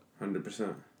world.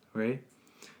 100%. Right?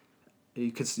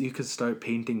 You could start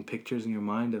painting pictures in your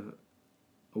mind of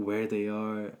where they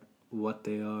are, what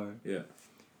they are. Yeah.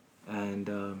 And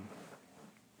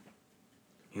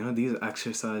you know, these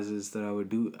exercises that I would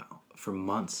do for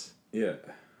months. Yeah.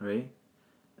 Right?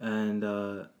 And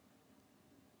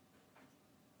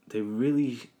they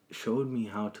really showed me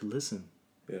how to listen.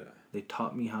 Yeah. They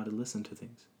taught me how to listen to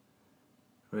things.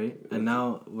 Right? And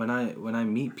now when I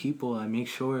meet people, I make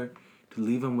sure to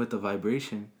leave them with a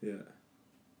vibration. Yeah.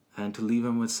 And to leave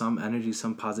them with some energy,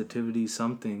 some positivity,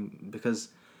 something. Because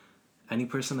any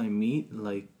person I meet,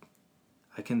 like,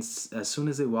 I can, as soon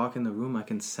as they walk in the room, I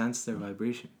can sense their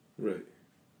vibration. Right.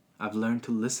 I've learned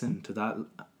to listen to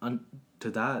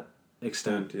that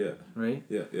extent. Yeah. Right?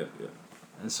 Yeah.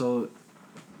 And so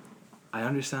I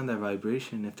understand their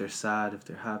vibration. If they're sad, if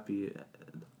they're happy,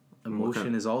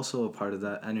 emotion is also a part of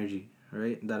that energy,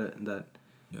 right? That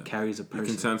carries a person.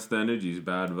 You can sense the energies,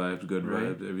 bad vibes, good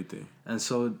vibes, everything. And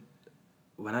so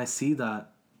when I see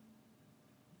that,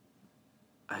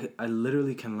 I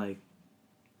literally can, like,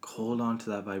 hold on to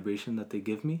that vibration that they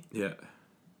give me. Yeah.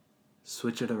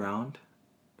 Switch it around.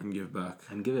 And give back.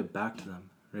 And give it back to them,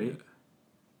 right? Yeah.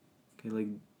 Okay, like,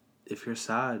 if you're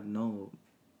sad, no,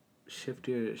 shift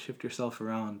yourself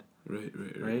around. Right.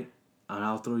 And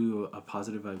I'll throw you a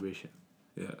positive vibration.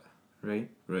 Yeah. Right?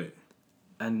 Right.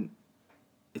 And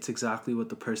it's exactly what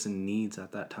the person needs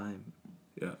at that time.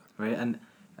 Yeah. Right?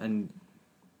 And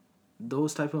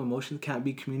those type of emotions can't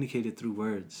be communicated through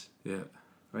words. Yeah.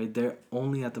 Right? They're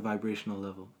only at the vibrational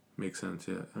level. Makes sense,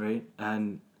 yeah. Right?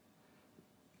 And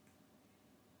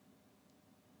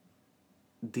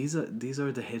these are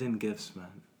the hidden gifts,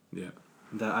 man. Yeah.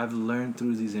 That I've learned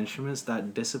through these instruments,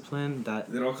 that discipline, that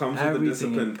it all comes with the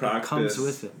discipline, practice. It comes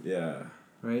with it. Yeah.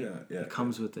 Right? Yeah. It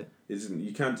comes with it.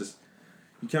 You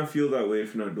can't feel that way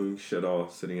if you're not doing shit all,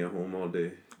 sitting at home all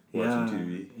day, watching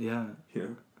TV. Yeah. You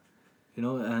know? You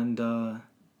know, and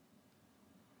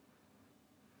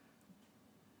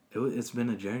it's been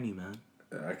a journey, man.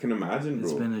 I can imagine, bro.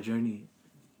 It's been a journey.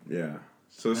 Yeah.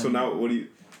 So now what do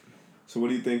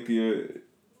you think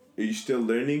are you still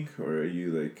learning, or are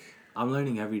you like... I'm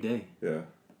learning every day. Yeah.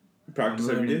 You practice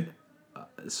every day?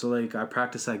 So, like, I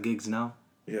practice at gigs now.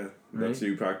 Yeah. That's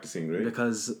you practicing, right?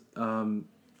 Because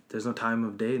there's no time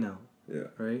of day now. Yeah.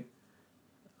 Right?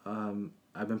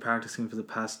 I've been practicing for the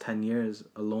past 10 years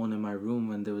alone in my room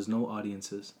when there was no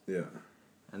audiences. Yeah.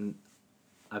 And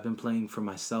I've been playing for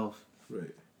myself.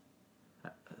 Right.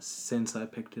 Since I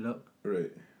picked it up.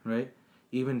 Right. Right?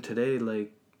 Even today,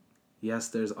 like, yes,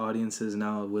 there's audiences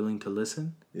now willing to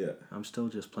listen. Yeah. I'm still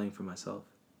just playing for myself.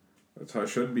 That's how it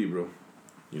should be, bro.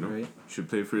 You know? Right? You should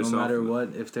play for yourself. No matter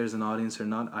what, if there's an audience or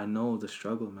not, I know the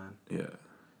struggle, man. Yeah.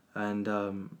 And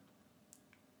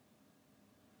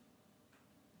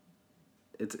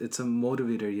it's a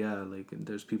motivator, yeah. Like,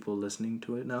 there's people listening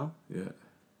to it now. Yeah.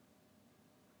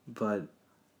 But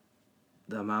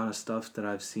the amount of stuff that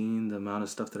I've seen, the amount of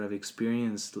stuff that I've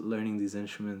experienced learning these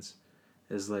instruments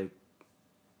is, like,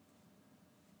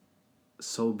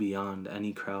 so beyond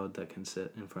any crowd that can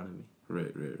sit in front of me.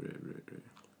 Right.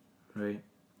 Right?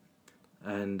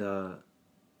 And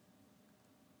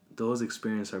those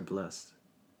experiences are blessed.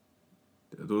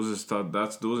 Those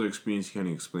are experiences you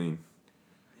can't explain.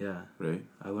 Yeah. Right?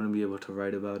 I wouldn't be able to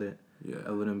write about it. Yeah.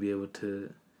 I wouldn't be able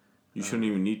to... You shouldn't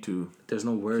even need to. There's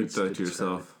no words keep that to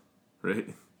yourself.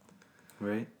 Right?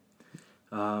 Right?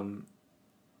 And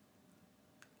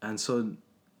so...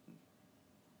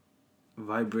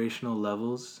 vibrational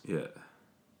levels. Yeah.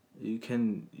 You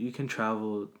can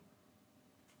travel.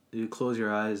 You close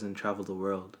your eyes and travel the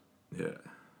world. Yeah.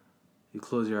 You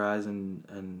close your eyes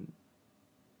and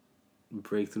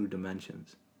break through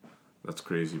dimensions. That's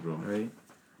crazy, bro. Right?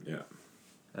 Yeah.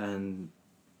 And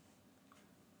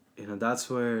that's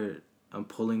where I'm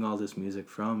pulling all this music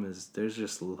from, is there's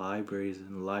just libraries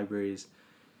and libraries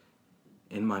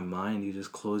in my mind. You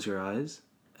just close your eyes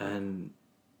and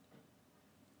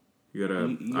you got a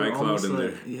iCloud in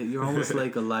there. You're almost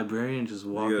like a librarian just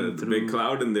walking you got through. Big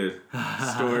cloud in there,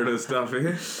 stored of stuff.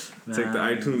 It's like the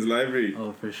iTunes library.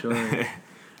 Oh, for sure.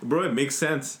 Bro, it makes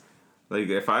sense. Like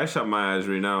if I shut my eyes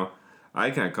right now,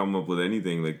 I can't come up with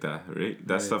anything like that. Right?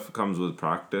 That stuff comes with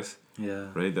practice.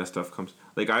 Yeah. Right. That stuff comes.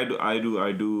 Like I do art.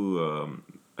 I do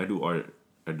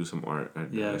some art. I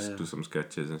do some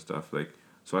sketches and stuff. Like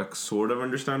so, I sort of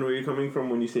understand where you're coming from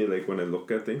when you say like when I look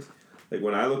at things. Like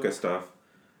when I look at stuff,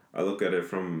 I look at it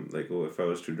from like, oh, if I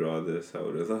was to draw this, how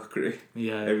would it look, right?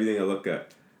 Yeah. Everything I look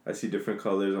at, I see different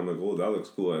colors. I'm like, oh, that looks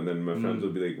cool. And then my friends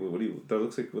will be like, well, that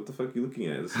looks like, what the fuck are you looking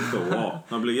at? It's just a wall.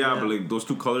 I'm like, yeah, but like those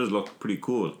two colors look pretty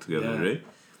cool together, right?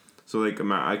 So like,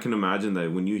 I can imagine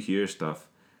that when you hear stuff,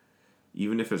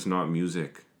 even if it's not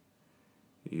music,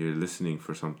 you're listening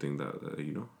for something that,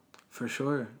 For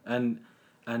sure. And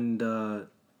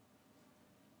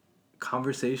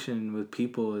conversation with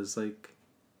people is like,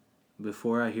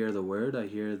 before I hear the word, I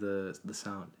hear the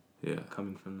sound. Yeah.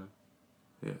 Coming from them.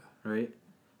 Yeah. Right?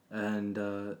 And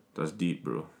that's deep,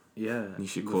 bro. Yeah. You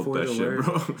should quote that shit,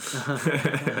 bro.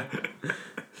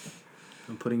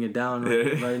 I'm putting it down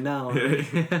right now.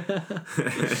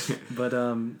 But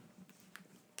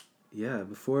yeah,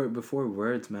 before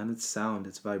words, man, it's sound,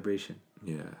 it's vibration.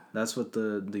 Yeah. That's what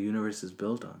the universe is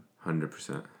built on.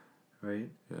 100%. Right?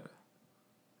 Yeah.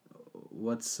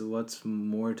 What's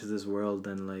more to this world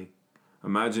than like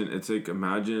Imagine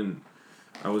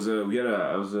I was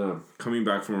coming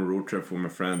back from a road trip with my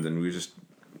friends, and we were just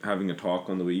having a talk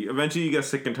on the way. Eventually you get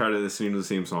sick and tired of listening to the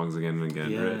same songs again and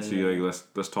again, right? So you're like,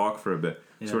 let's talk for a bit.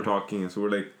 Yeah. So we're talking, and so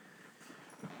we're like,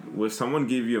 if someone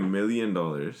gave you $1 million,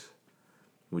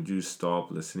 would you stop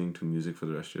listening to music for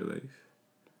the rest of your life?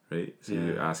 Right? So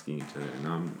you're asking each other, and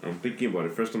I'm thinking about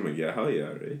it. First I'm like, yeah, hell yeah,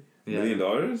 right? $1 million?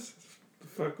 The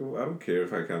fuck, I don't care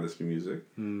if I can't listen to music.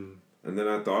 And then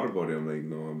I thought about it. I'm like,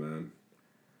 no, man,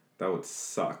 that would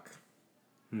suck.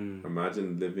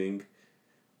 Imagine living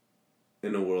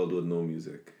in a world with no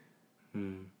music.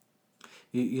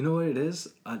 You know what it is?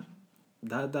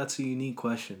 That's a unique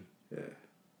question. Yeah.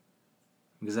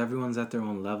 Because everyone's at their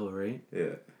own level, right?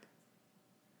 Yeah.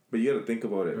 But you gotta think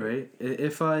about it. Right?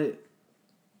 If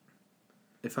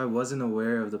I wasn't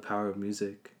aware of the power of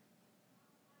music,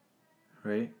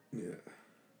 right? Yeah.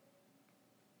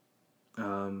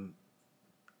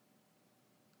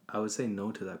 I would say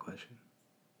no to that question.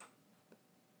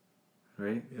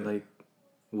 Right? Yeah. Like,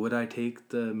 would I take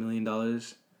the $1 million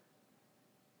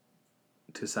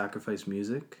to sacrifice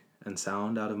music and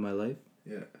sound out of my life?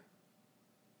 Yeah.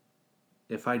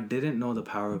 If I didn't know the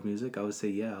power of music, I would say,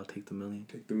 yeah, I'll take the $1 million.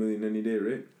 Take the $1 million any day,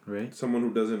 right? Right? Someone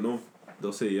who doesn't know,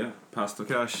 they'll say, yeah, pass the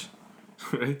cash.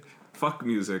 Right? Fuck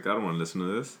music, I don't want to listen to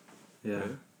this. Yeah.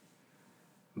 Right?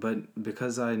 But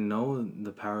because I know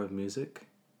the power of music...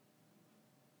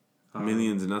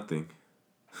 Millions nothing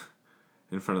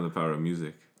in front of the power of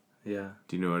music. Yeah.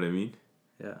 Do you know what I mean?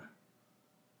 Yeah.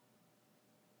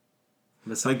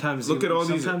 But sometimes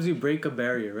sometimes you break a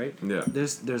barrier, right? Yeah.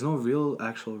 There's no real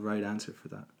actual right answer for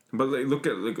that. But like look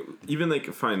at even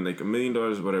fine, like $1 million,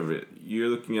 whatever. You're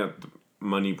looking at the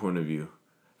money point of view.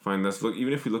 Fine,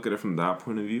 even if we look at it from that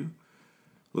point of view,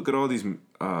 look at all these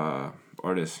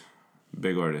artists,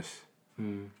 big artists,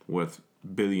 worth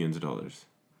billions of dollars,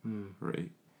 right?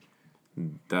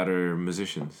 That are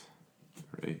musicians,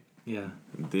 right? Yeah.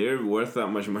 They're worth that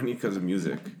much money because of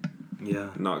music.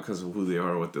 Yeah. Not because of who they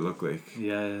are or what they look like.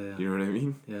 Yeah. You know what I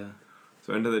mean? Yeah.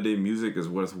 So end of the day, music is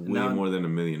worth way more than $1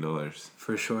 million.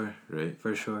 For sure. Right?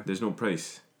 For sure. There's no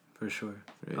price. For sure.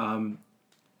 Right?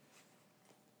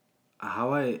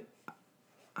 How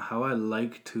I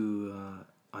like to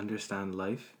understand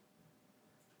life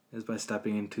is by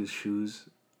stepping into shoes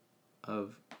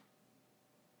of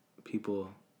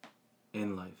people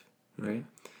in life, right?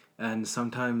 And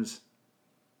sometimes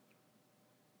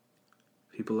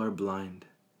people are blind.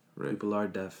 Right. People are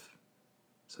deaf.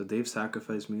 So they've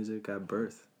sacrificed music at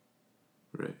birth.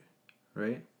 Right.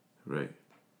 right? Right.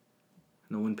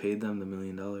 No one paid them the $1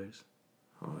 million,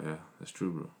 Oh yeah, that's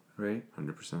true, bro. right?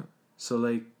 100%. So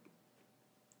like,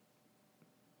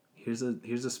 here's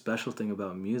a special thing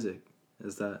about music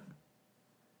is that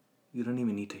you don't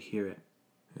even need to hear it.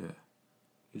 Yeah.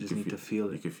 You just need to feel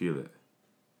it. You can feel it.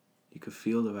 You could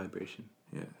feel the vibration.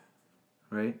 Yeah.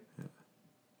 Right? Yeah.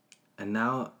 And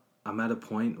now I'm at a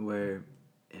point where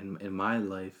in my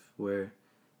life where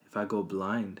if I go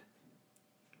blind,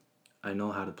 I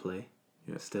know how to play.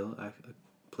 Yeah. Still, I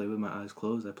play with my eyes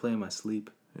closed. I play in my sleep.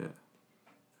 Yeah.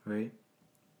 Right?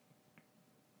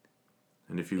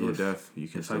 And if you go deaf, you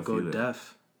can still feel it. If I go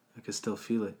deaf, I can still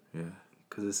feel it. Yeah.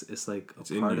 Because it's like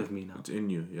a part of me now. It's in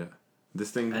you, yeah.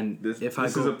 This thing, and this is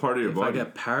a part of your body. If I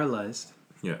get paralyzed,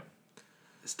 yeah,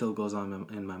 it still goes on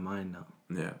in my mind now.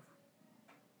 Yeah.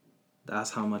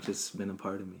 That's how much it's been a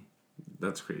part of me.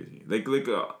 That's crazy. Like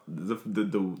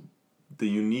the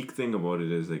unique thing about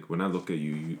it is like when I look at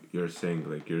you, you're saying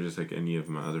like you're just like any of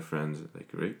my other friends, like,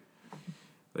 right?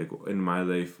 Like in my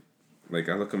life, like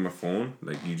I look at my phone,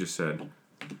 like you just said,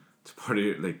 it's part of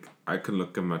your, like I can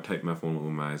type my phone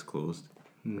with my eyes closed,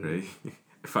 right?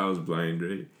 If I was blind,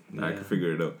 right? Yeah. I could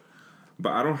figure it out.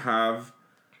 But I don't have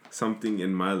something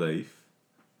in my life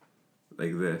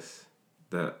like this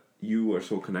that you are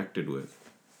so connected with,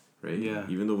 right? Yeah.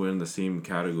 Even though we're in the same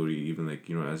category, even like,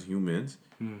 you know, as humans.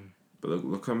 But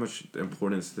look how much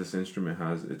importance this instrument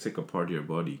has. It's like a part of your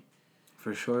body.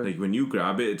 For sure. Like when you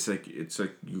grab it, it's like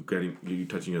you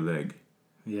touching your leg.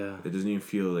 Yeah. It doesn't even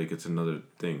feel like it's another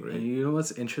thing, right? And you know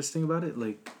what's interesting about it?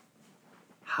 Like,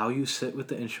 how you sit with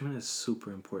the instrument is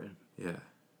super important. Yeah.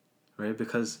 Right?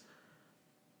 Because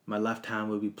my left hand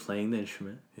will be playing the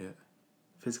instrument. Yeah.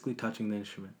 Physically touching the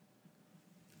instrument.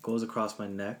 Goes across my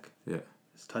neck. Yeah.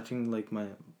 It's touching like your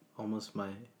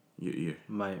ear.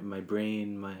 My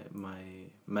brain, my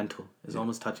mental is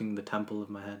almost touching the temple of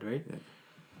my head, right?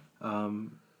 Yeah.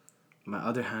 My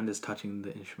other hand is touching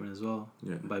the instrument as well.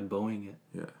 Yeah. By bowing it.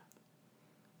 Yeah.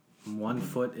 One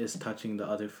foot is touching the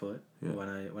other foot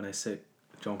when I sit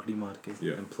jonkdi marke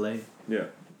and play. Yeah.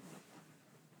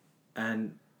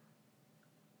 And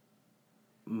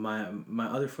my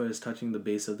other foot is touching the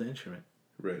base of the instrument.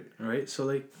 Right. Right? So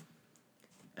like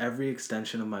every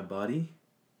extension of my body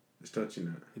is touching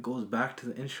it. It goes back to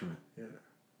the instrument. Yeah.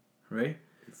 Right?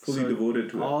 Fully devoted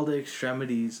to it. All the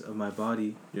extremities of my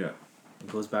body. Yeah. It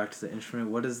goes back to the instrument.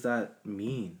 What does that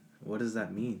mean? What does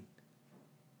that mean?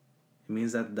 It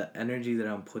means that the energy that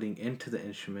I'm putting into the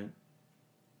instrument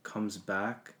comes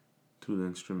back to the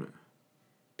instrument.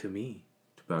 To me.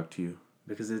 Back to you.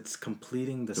 Because it's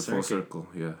completing the circuit. Full circle,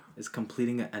 yeah. It's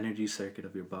completing an energy circuit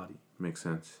of your body. Makes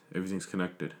sense. Everything's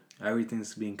connected.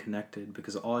 Everything's being connected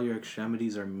because all your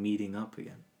extremities are meeting up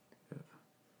again.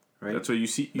 Right? That's what you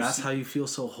see. That's how you feel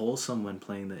so wholesome when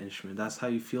playing the instrument. That's how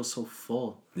you feel so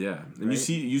full. Yeah, and right?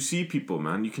 you see people,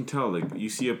 man. You can tell, like, you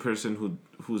see a person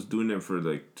who's doing it for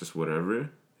like just whatever.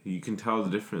 You can tell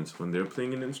the difference when they're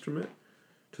playing an instrument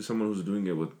to someone who's doing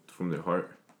it from their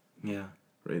heart. Yeah.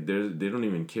 Right. They don't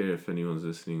even care if anyone's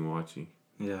listening or watching.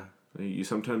 Yeah. Like, you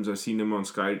sometimes I've seen them on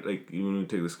Sky, like even when you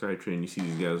take the Sky train, you see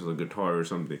these guys with a guitar or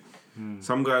something.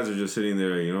 Some guys are just sitting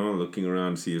there, you know, looking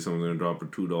around to see if someone's gonna drop a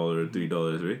 $2 or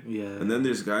 $3, right? Yeah. And then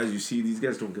there's guys you see, these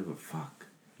guys don't give a fuck.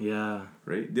 Yeah.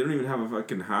 Right? They don't even have a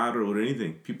fucking hat or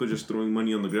anything. People just throwing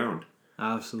money on the ground.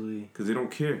 Absolutely. Because they don't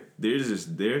care. They're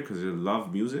just there because they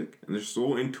love music and they're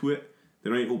so into it.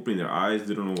 They're not even opening their eyes.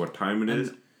 They don't know what time it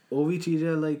is.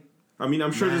 like. I mean,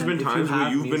 I'm sure there's been times where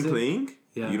you've been playing.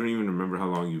 Yeah. You don't even remember how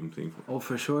long you've been playing for. Oh,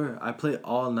 for sure. I play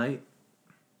all night.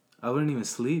 I wouldn't even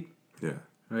sleep. Yeah.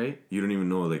 Right? You don't even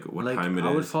know like what time it is.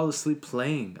 I would fall asleep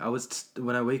playing.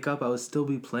 When I wake up, I would still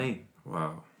be playing.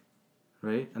 Wow.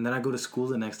 Right? And then I go to school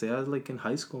the next day. I was like in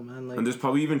high school, man. Like, and there's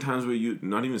probably even times where you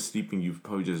not even sleeping. You've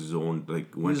probably just zoned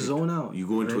you zone out. You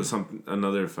go into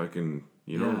another fucking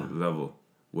level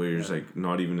where you're just like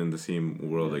not even in the same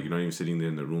world. Like you're not even sitting there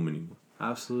in the room anymore.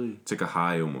 Absolutely. It's like a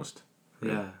high almost.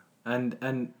 Right? Yeah,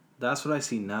 and that's what I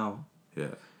see now.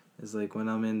 Yeah. It's like when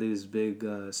I'm in these big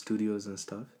studios and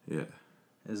stuff. Yeah.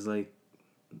 It's like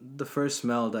the first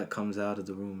smell that comes out of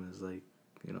the room is like,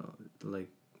 like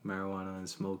marijuana and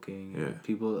smoking. Yeah. And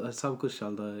people, sab kuch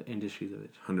chalda industry de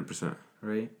vich. 100%.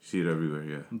 Right? You see it everywhere,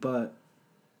 yeah. But,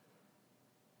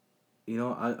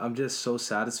 I'm just so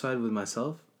satisfied with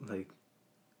myself. Like,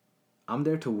 I'm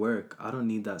there to work. I don't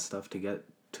need that stuff to get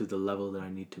to the level that I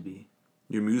need to be.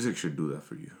 Your music should do that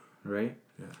for you. Right?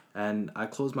 Yeah. And I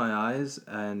close my eyes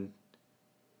and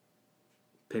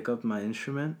pick up my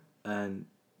instrument and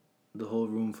the whole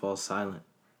room falls silent.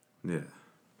 Yeah.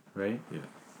 Right? Yeah.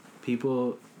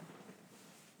 People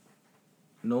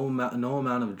no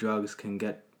amount of drugs can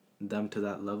get them to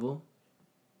that level,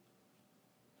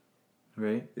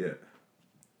 right? Yeah.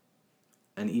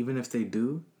 And even if they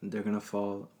do, they're gonna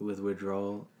fall with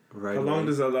withdrawal right How long away.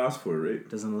 does that last for, right?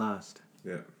 Doesn't last.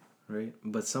 Yeah. Right?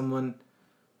 But someone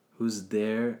who's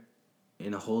there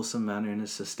in a wholesome manner, in a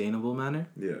sustainable manner,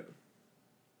 Yeah.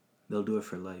 they'll do it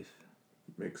for life.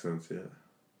 Makes sense, yeah.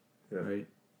 Yeah. Right?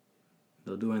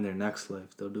 They'll do it in their next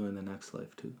life. They'll do it in the next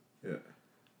life too. Yeah.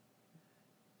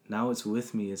 Now it's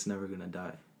with me, it's never gonna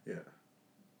die. Yeah.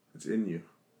 It's in you.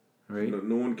 Right?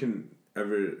 No one can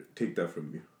ever take that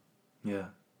from you. Yeah.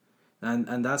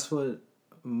 And that's what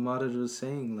Marad was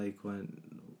saying, like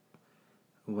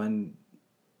when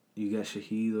you get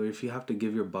shaheed, or if you have to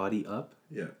give your body up,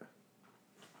 Yeah.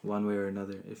 one way or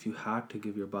another, if you have to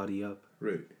give your body up,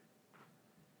 Right.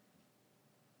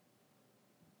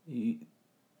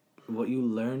 what you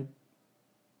learn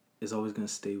is always going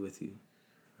to stay with you,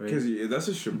 right? Because that's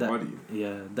just your body.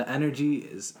 Yeah, the energy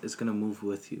is going to move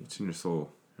with you. It's in your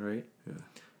soul. Right? Yeah.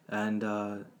 And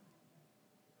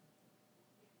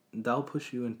that'll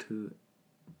push you into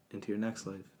your next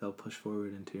life. That'll push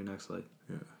forward into your next life.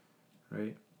 Yeah.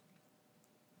 Right?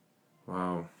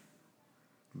 Wow.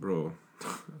 Bro,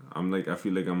 I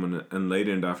feel like I'm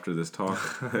enlightened after this talk.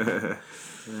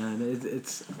 Man,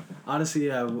 it's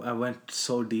honestly, I went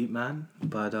so deep, man,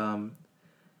 but I'm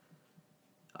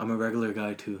a regular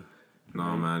guy too. No,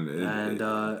 right? man.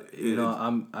 You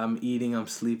know, I'm eating, I'm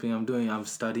sleeping, I'm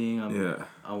studying,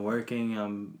 I'm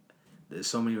working, there's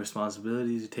so many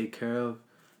responsibilities to take care of,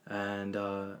 and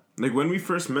like when we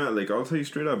first met, like I'll tell you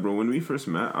straight up, bro. When we first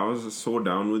met, I was so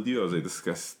down with you. I was like, this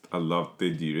guy's I love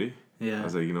Teji, right? Yeah. I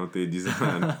was like, you know, Teji's a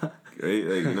man, right?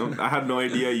 Like, you know, I had no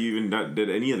idea you even did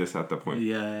any of this at that point.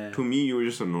 Yeah. To me, you were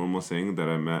just a normal thing that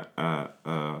I met at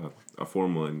a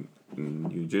formal in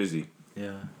New Jersey.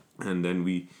 Yeah. And then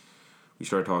we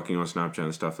started talking on Snapchat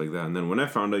and stuff like that. And then when I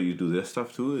found out you do this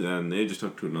stuff too, then it just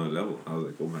took to another level. I was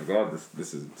like, oh my god,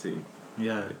 this is insane.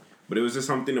 Yeah. But it was just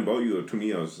something about you. To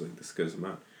me, I was like, this guy's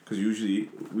mad. Because usually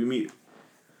we meet,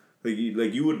 you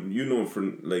know,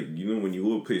 when you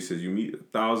go places, you meet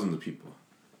thousands of people.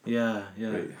 Yeah.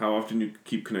 Right? How often you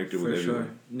keep connected with everyone. For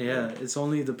sure. Yeah, it's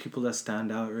only the people that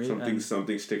stand out, right?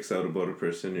 Something sticks out about a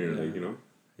person. You're like, you know.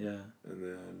 Yeah. And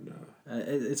then.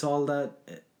 It's all that,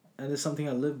 and it's something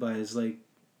I live by. Is like,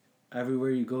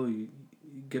 everywhere you go, you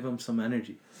give them some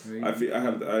energy, right? I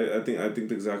think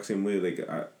the exact same way. Like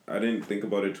I didn't think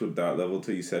about it to that level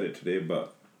till you said it today,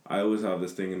 but I always have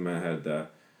this thing in my head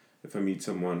that if I meet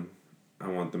someone, I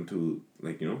want them to,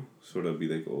 like, you know, sort of be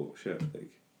like, oh shit,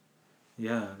 like.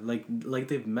 Yeah, like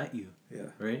they've met you.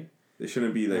 Yeah. Right. They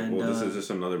shouldn't be like, well, this is just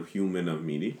another human I'm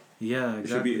meeting. Yeah,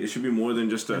 exactly. It should be more than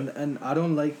just a. And I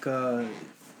don't like.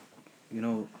 You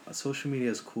know, social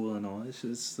media is cool and all.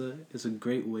 It's a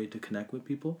great way to connect with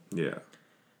people. Yeah.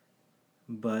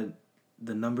 But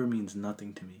the number means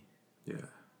nothing to me. Yeah.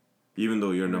 Even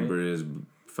though your number is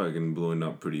fucking blowing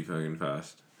up pretty fucking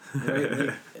fast.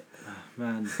 Right?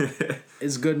 Man,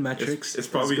 it's good metrics. It's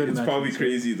probably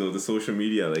crazy though, the social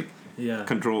media, like,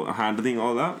 control handling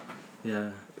all that.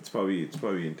 Yeah. It's probably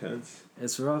intense.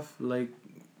 It's rough. Like,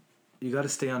 you got to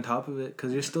stay on top of it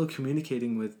because you're still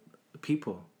communicating with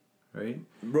people. Right,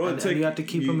 bro. It's like you have to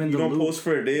keep them in the loop. You don't post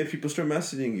for a day, and people start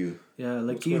messaging you. Yeah,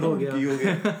 like you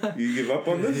give up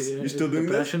on this? You're still doing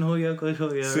this?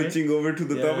 Switching over to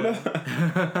the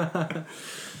tabla.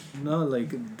 No,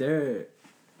 like they're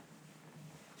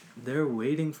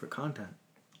waiting for content.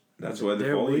 That's why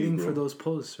they're waiting for those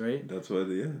posts, right? That's why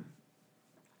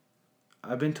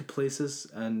I've been to places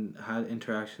and had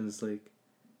interactions like.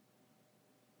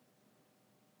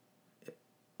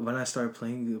 When I start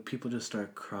playing, people just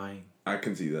start crying. I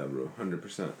can see that, bro.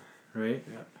 100%. Right?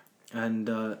 Yeah. And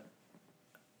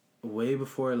way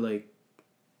before, like,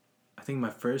 I think my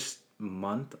first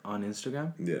month on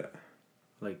Instagram. Yeah.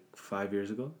 Like 5 years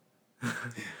ago.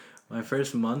 My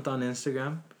first month on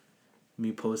Instagram,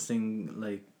 me posting,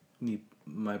 like,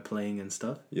 my playing and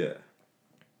stuff. Yeah.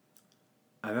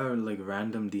 I got, like,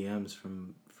 random DMs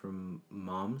from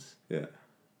moms. Yeah.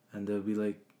 And they'll be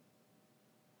like,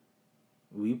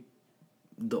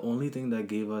 the only thing that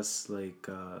gave us like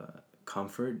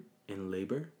comfort in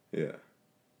labor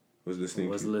was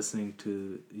listening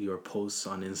to your posts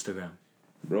on Instagram,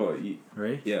 bro.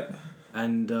 Right? Yeah.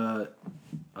 And I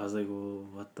was like, well,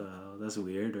 what the hell? That's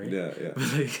weird, right?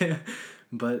 Yeah.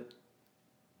 But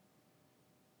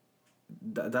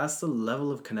that's the level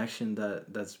of connection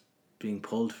that's being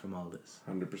pulled from all this.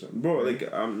 100%, bro. Like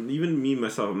even me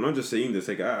myself, I'm not just saying this.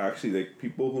 Like I actually, like,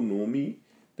 people who know me,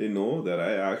 they know that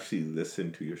I actually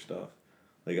listen to your stuff.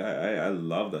 Like I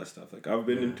love that stuff. Like I've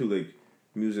been into, like,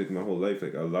 music my whole life.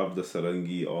 Like I love the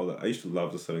sarangi, all that. I used to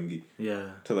love the sarangi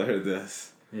Yeah. till I heard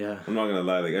this. Yeah. I'm not gonna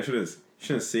lie. Like I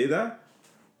shouldn't say that,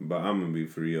 but I'm gonna be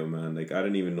for real, man. Like I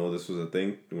didn't even know this was a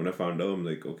thing. When I found out, I'm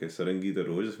like, okay, sarangi the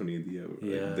roj suni diya.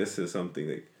 Yeah. Like, this is something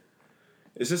like.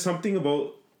 It's just something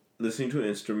about listening to an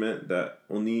instrument that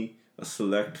only a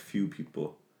select few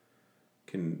people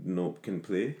can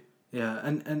play. Yeah,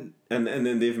 and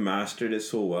then they've mastered it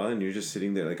so well, and you're just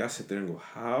sitting there. Like I sit there and go,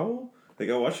 how? Like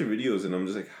I watch your videos, and I'm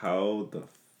just like, how the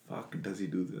fuck does he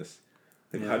do this?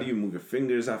 Like, how do you move your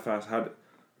fingers that fast?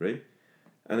 Right?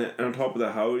 And then and on top of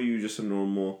that, how are you just a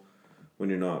normal, when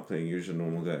you're not playing, you're just a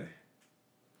normal guy?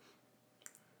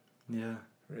 Yeah.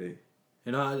 Right?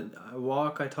 You know, I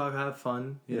walk, I talk, I have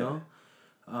fun, you know?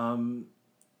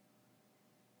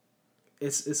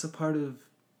 It's a part of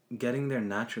getting there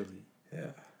naturally.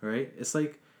 Yeah. Right? It's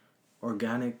like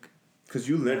organic. Because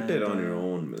you learned it on your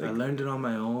own. Like, I learned it on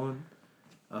my own.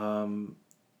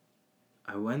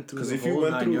 I went through the if you whole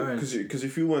went 9 through, yards. Because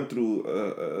if you went through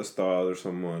a style or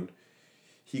someone,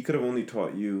 he could have only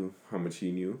taught you how much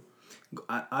he knew.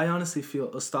 I honestly feel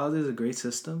Ustad is a great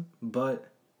system, but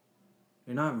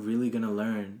you're not really going to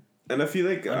learn. And I feel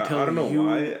like, I don't know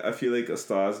why, I feel like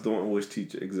Ustads don't always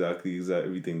teach exactly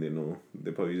everything they know.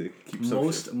 They probably like, keep some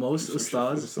Most shit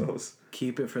Ustads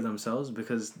keep it for themselves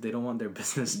because they don't want their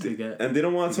business to get... And they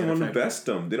don't want someone to best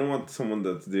them. They don't want someone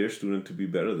that's their student to be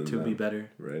better than them. To be better.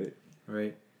 Right.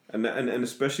 Right. And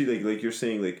especially like you're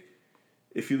saying, like,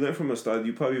 if you learn from Ustad,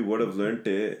 you probably would have learned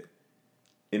it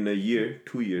in a year,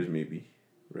 2 years maybe.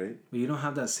 Right? But you don't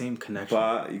have that same connection.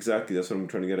 But exactly, that's what I'm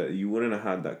trying to get at. You wouldn't have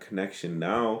had that connection.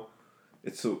 Now,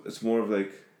 it's more of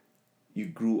like you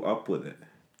grew up with it.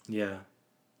 Yeah.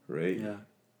 Right? Yeah.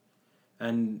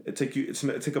 And it's like it's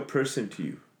like a person to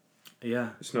you. Yeah.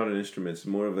 It's not an instrument. It's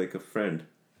more of like a friend.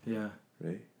 Yeah.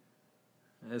 Right?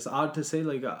 It's odd to say,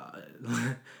 like,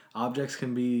 objects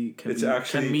can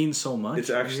actually mean so much. It's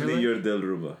actually your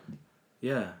Dilruba.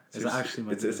 Yeah, it's actually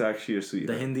my. It's actually your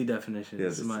sweetheart. The Hindi definition.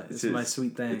 Yes, it's my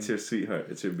sweet thing. It's your sweetheart.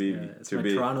 It's your baby. Yeah, it's your my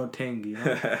baby. Toronto ting. You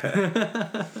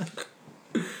know?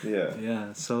 Yeah.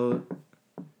 Yeah. So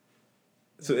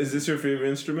is this your favorite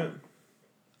instrument?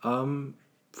 Hard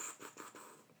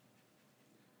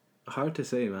to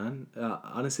say, man.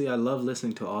 Honestly, I love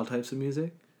listening to all types of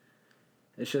music.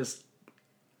 It's just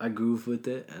I groove with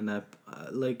it, and I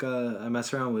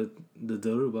mess around with the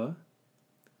Dilruba.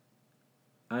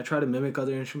 I try to mimic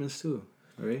other instruments too,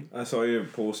 right? I saw your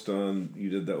post on you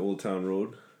did the Old Town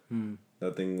Road.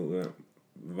 That thing went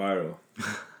viral.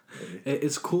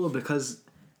 It's cool because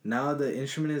now the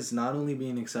instrument is not only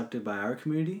being accepted by our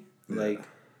community, like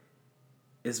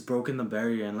it's broken the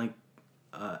barrier, and like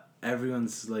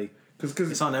everyone's like, cause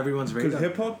it's on everyone's radar. Because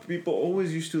hip hop people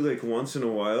always used to, like, once in a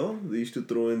while they used to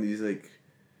throw in these like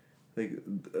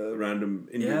random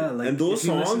Indian, like, and those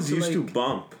songs used to like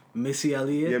bump. Missy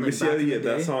Elliott. Yeah, like Missy Elliott,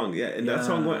 that song. Yeah, and that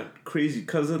song went crazy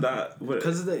because of that.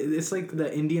 Because of it's like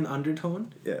the Indian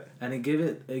undertone. Yeah. And it gave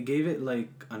it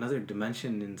like another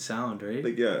dimension in sound, right?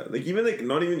 Like like even like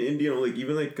not even Indian, like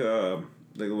even like a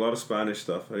lot of Spanish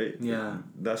stuff, right? Yeah.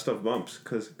 That stuff bumps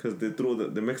because they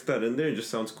they mix that in there and it just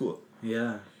sounds cool.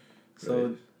 Yeah. So.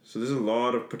 Right? So there's a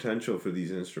lot of potential for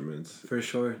these instruments. For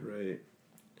sure. Right.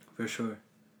 For sure.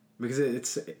 Because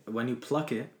it's when you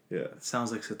pluck it. Yeah. It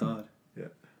sounds like sitar. Yeah.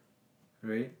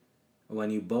 Right?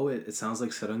 When you bow it, it sounds like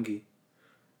sarangi.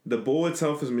 The bow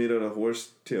itself is made out of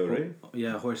horse tail, right?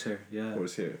 Yeah, horsehair. Yeah.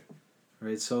 Horsehair.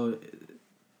 Right, so...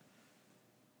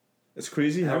 It's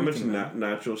crazy how much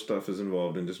natural stuff is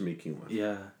involved in just making one.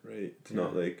 Yeah. Right? It's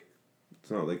not like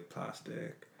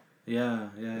plastic. Yeah.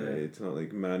 Right? It's not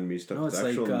like man-made stuff. No, it's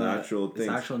actual like, natural things.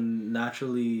 It's actual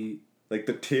naturally... Like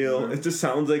the tail, it just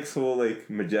sounds like so like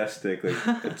majestic. Like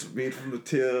it's made from the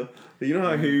tail. You know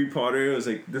how Harry Potter was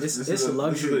like this is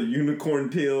a unicorn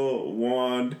tail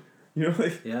wand. You know,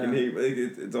 like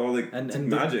it's all like and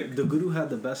magic. The guru had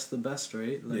the best,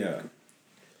 right? Like, yeah.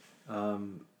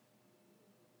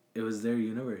 It was their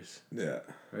universe. Yeah.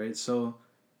 Right. So,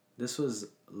 this was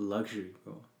luxury,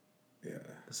 bro. Yeah.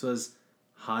 This was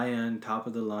high end, top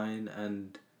of the line,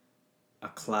 and a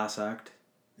class act.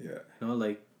 Yeah. You know,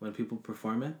 like when people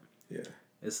perform it. Yeah.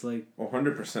 It's like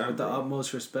 100%. With the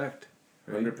utmost respect.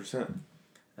 100%.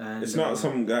 And it's not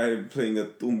some guy playing a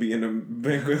tumbi in a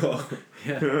banquet hall.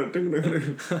 Yeah. You know what I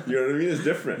mean? It's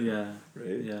different. Yeah.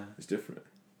 Right? Yeah. It's different.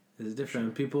 It's different.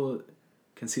 Sure. People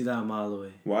can see that a mile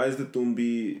away. Why is the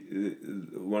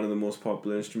tumbi one of the most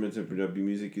popular instruments in Punjabi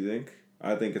music, you think?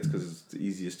 I think it's because it's the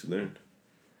easiest to learn.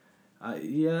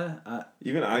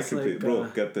 Even I can play... Bro,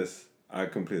 get this. I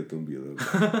can play the tumbi a little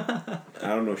bit.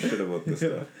 I don't know shit about this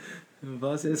stuff.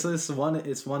 But it's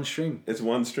one string, It's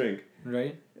one string.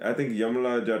 right? I think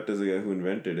Yamala Jatt is the guy who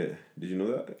invented it. Did you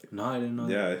know that? No, I didn't know.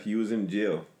 Yeah, he was in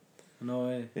jail. No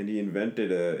way. And he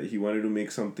invented he wanted to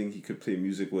make something he could play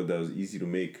music with that was easy to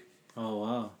make. Oh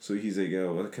wow. So he's like, yeah,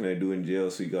 what can I do in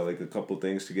jail? So he got like a couple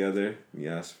things together. And he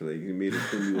asked for he made it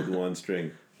tumbi with one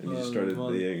string. And he just started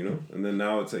playing, And then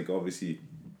now it's like obviously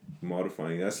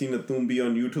modifying. I seen a tumbi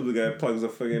on YouTube, the guy plugs a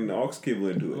fucking aux cable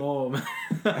into it. Oh man.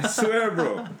 I swear,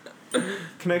 bro.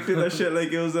 Connected that shit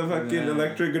like it was a fucking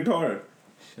electric guitar.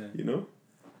 Shit.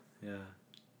 Yeah.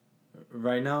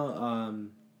 Right now,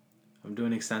 I'm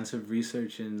doing extensive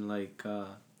research in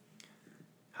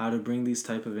how to bring these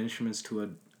type of instruments to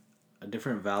a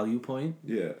different value point.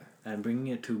 Yeah. And bringing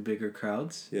it to bigger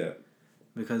crowds. Yeah.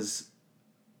 Because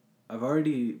I've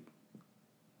already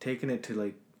taken it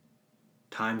to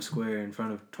Times Square in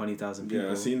front of 20,000 people.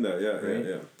 Yeah, I've seen that. Yeah, right?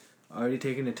 yeah. Already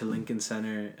taken it to Lincoln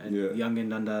Center and Yonge and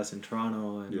Dundas in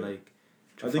Toronto and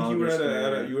I think you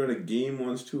were at a game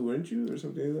once too, weren't you, or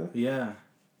something like that? Yeah.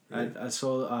 I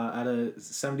saw at a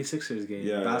 76ers game,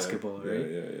 basketball, right?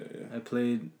 Yeah. I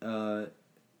played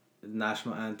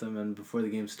national anthem and before the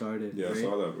game started. Yeah, right? I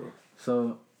saw that, bro.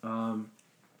 So,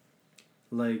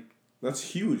 that's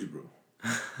huge, bro.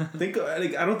 Think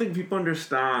I don't think people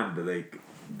understand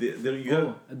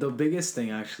the biggest thing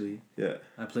actually. Yeah.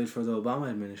 I played for the Obama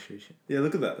administration. Yeah,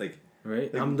 look at that,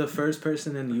 Right, I'm the first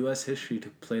person in U.S. history to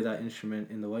play that instrument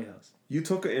in the White House. You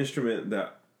took an instrument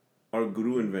that our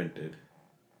guru invented,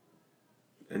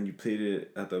 and you played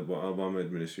it at the Obama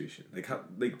administration.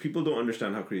 People don't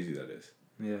understand how crazy that is.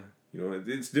 Yeah.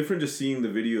 It's different just seeing the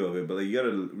video of it, but you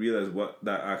gotta realize what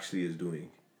that actually is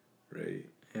doing, right?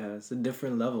 Yeah, it's a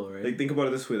different level, right? Think about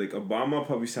it this way: Obama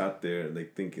probably sat there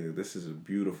thinking this is a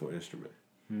beautiful instrument.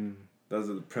 That's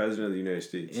the president of the United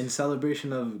States. In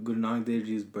celebration of Guru Nanak Dev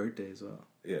Ji's birthday as well.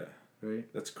 Yeah. Right?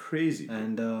 That's crazy.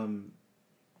 And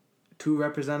to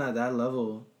represent at that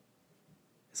level,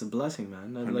 it's a blessing,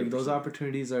 man. 100%. Those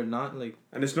opportunities are not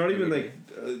And it's not even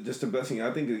just a blessing.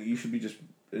 I think you should be just,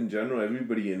 in general,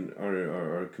 everybody in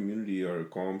our community, our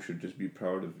comm should just be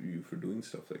proud of you for doing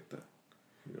stuff like that.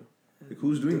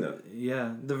 Who's doing that?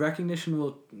 Yeah, the recognition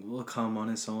will come on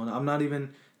its own. I'm not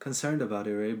even concerned about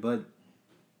it, right?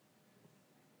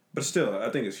 But still, I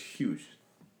think it's huge.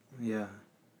 Yeah.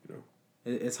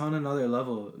 It's on another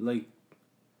level.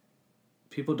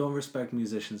 People don't respect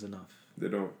musicians enough. They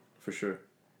don't, for sure.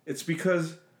 It's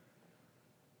because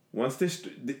once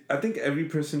I think every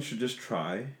person should just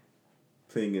try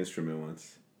playing an instrument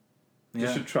once.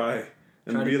 Just should try.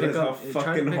 And realize how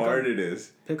fucking hard it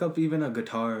is. Pick up even a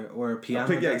guitar or a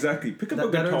piano. Exactly. Pick up a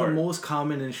guitar. That are the most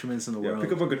common instruments in the world.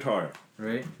 Pick up a guitar.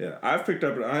 Right? Yeah. I've picked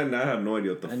up, I had no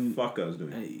idea what the fuck I was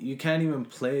doing. You can't even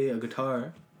play a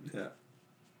guitar. Yeah.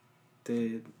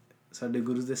 ਸਾਡੇ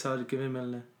ਗੁਰੂ ਦੇ ਸਾਥ ਕਿਵੇਂ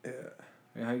ਮਿਲਣਾ? Yeah.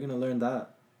 How are you going to learn that?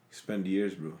 You spend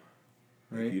years, bro.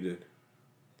 Right? Like you did.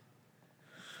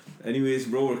 Anyways,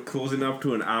 bro, we're closing up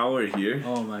to an hour here.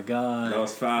 Oh my god. That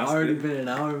was fast. Already been an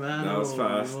hour, man. That was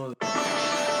fast.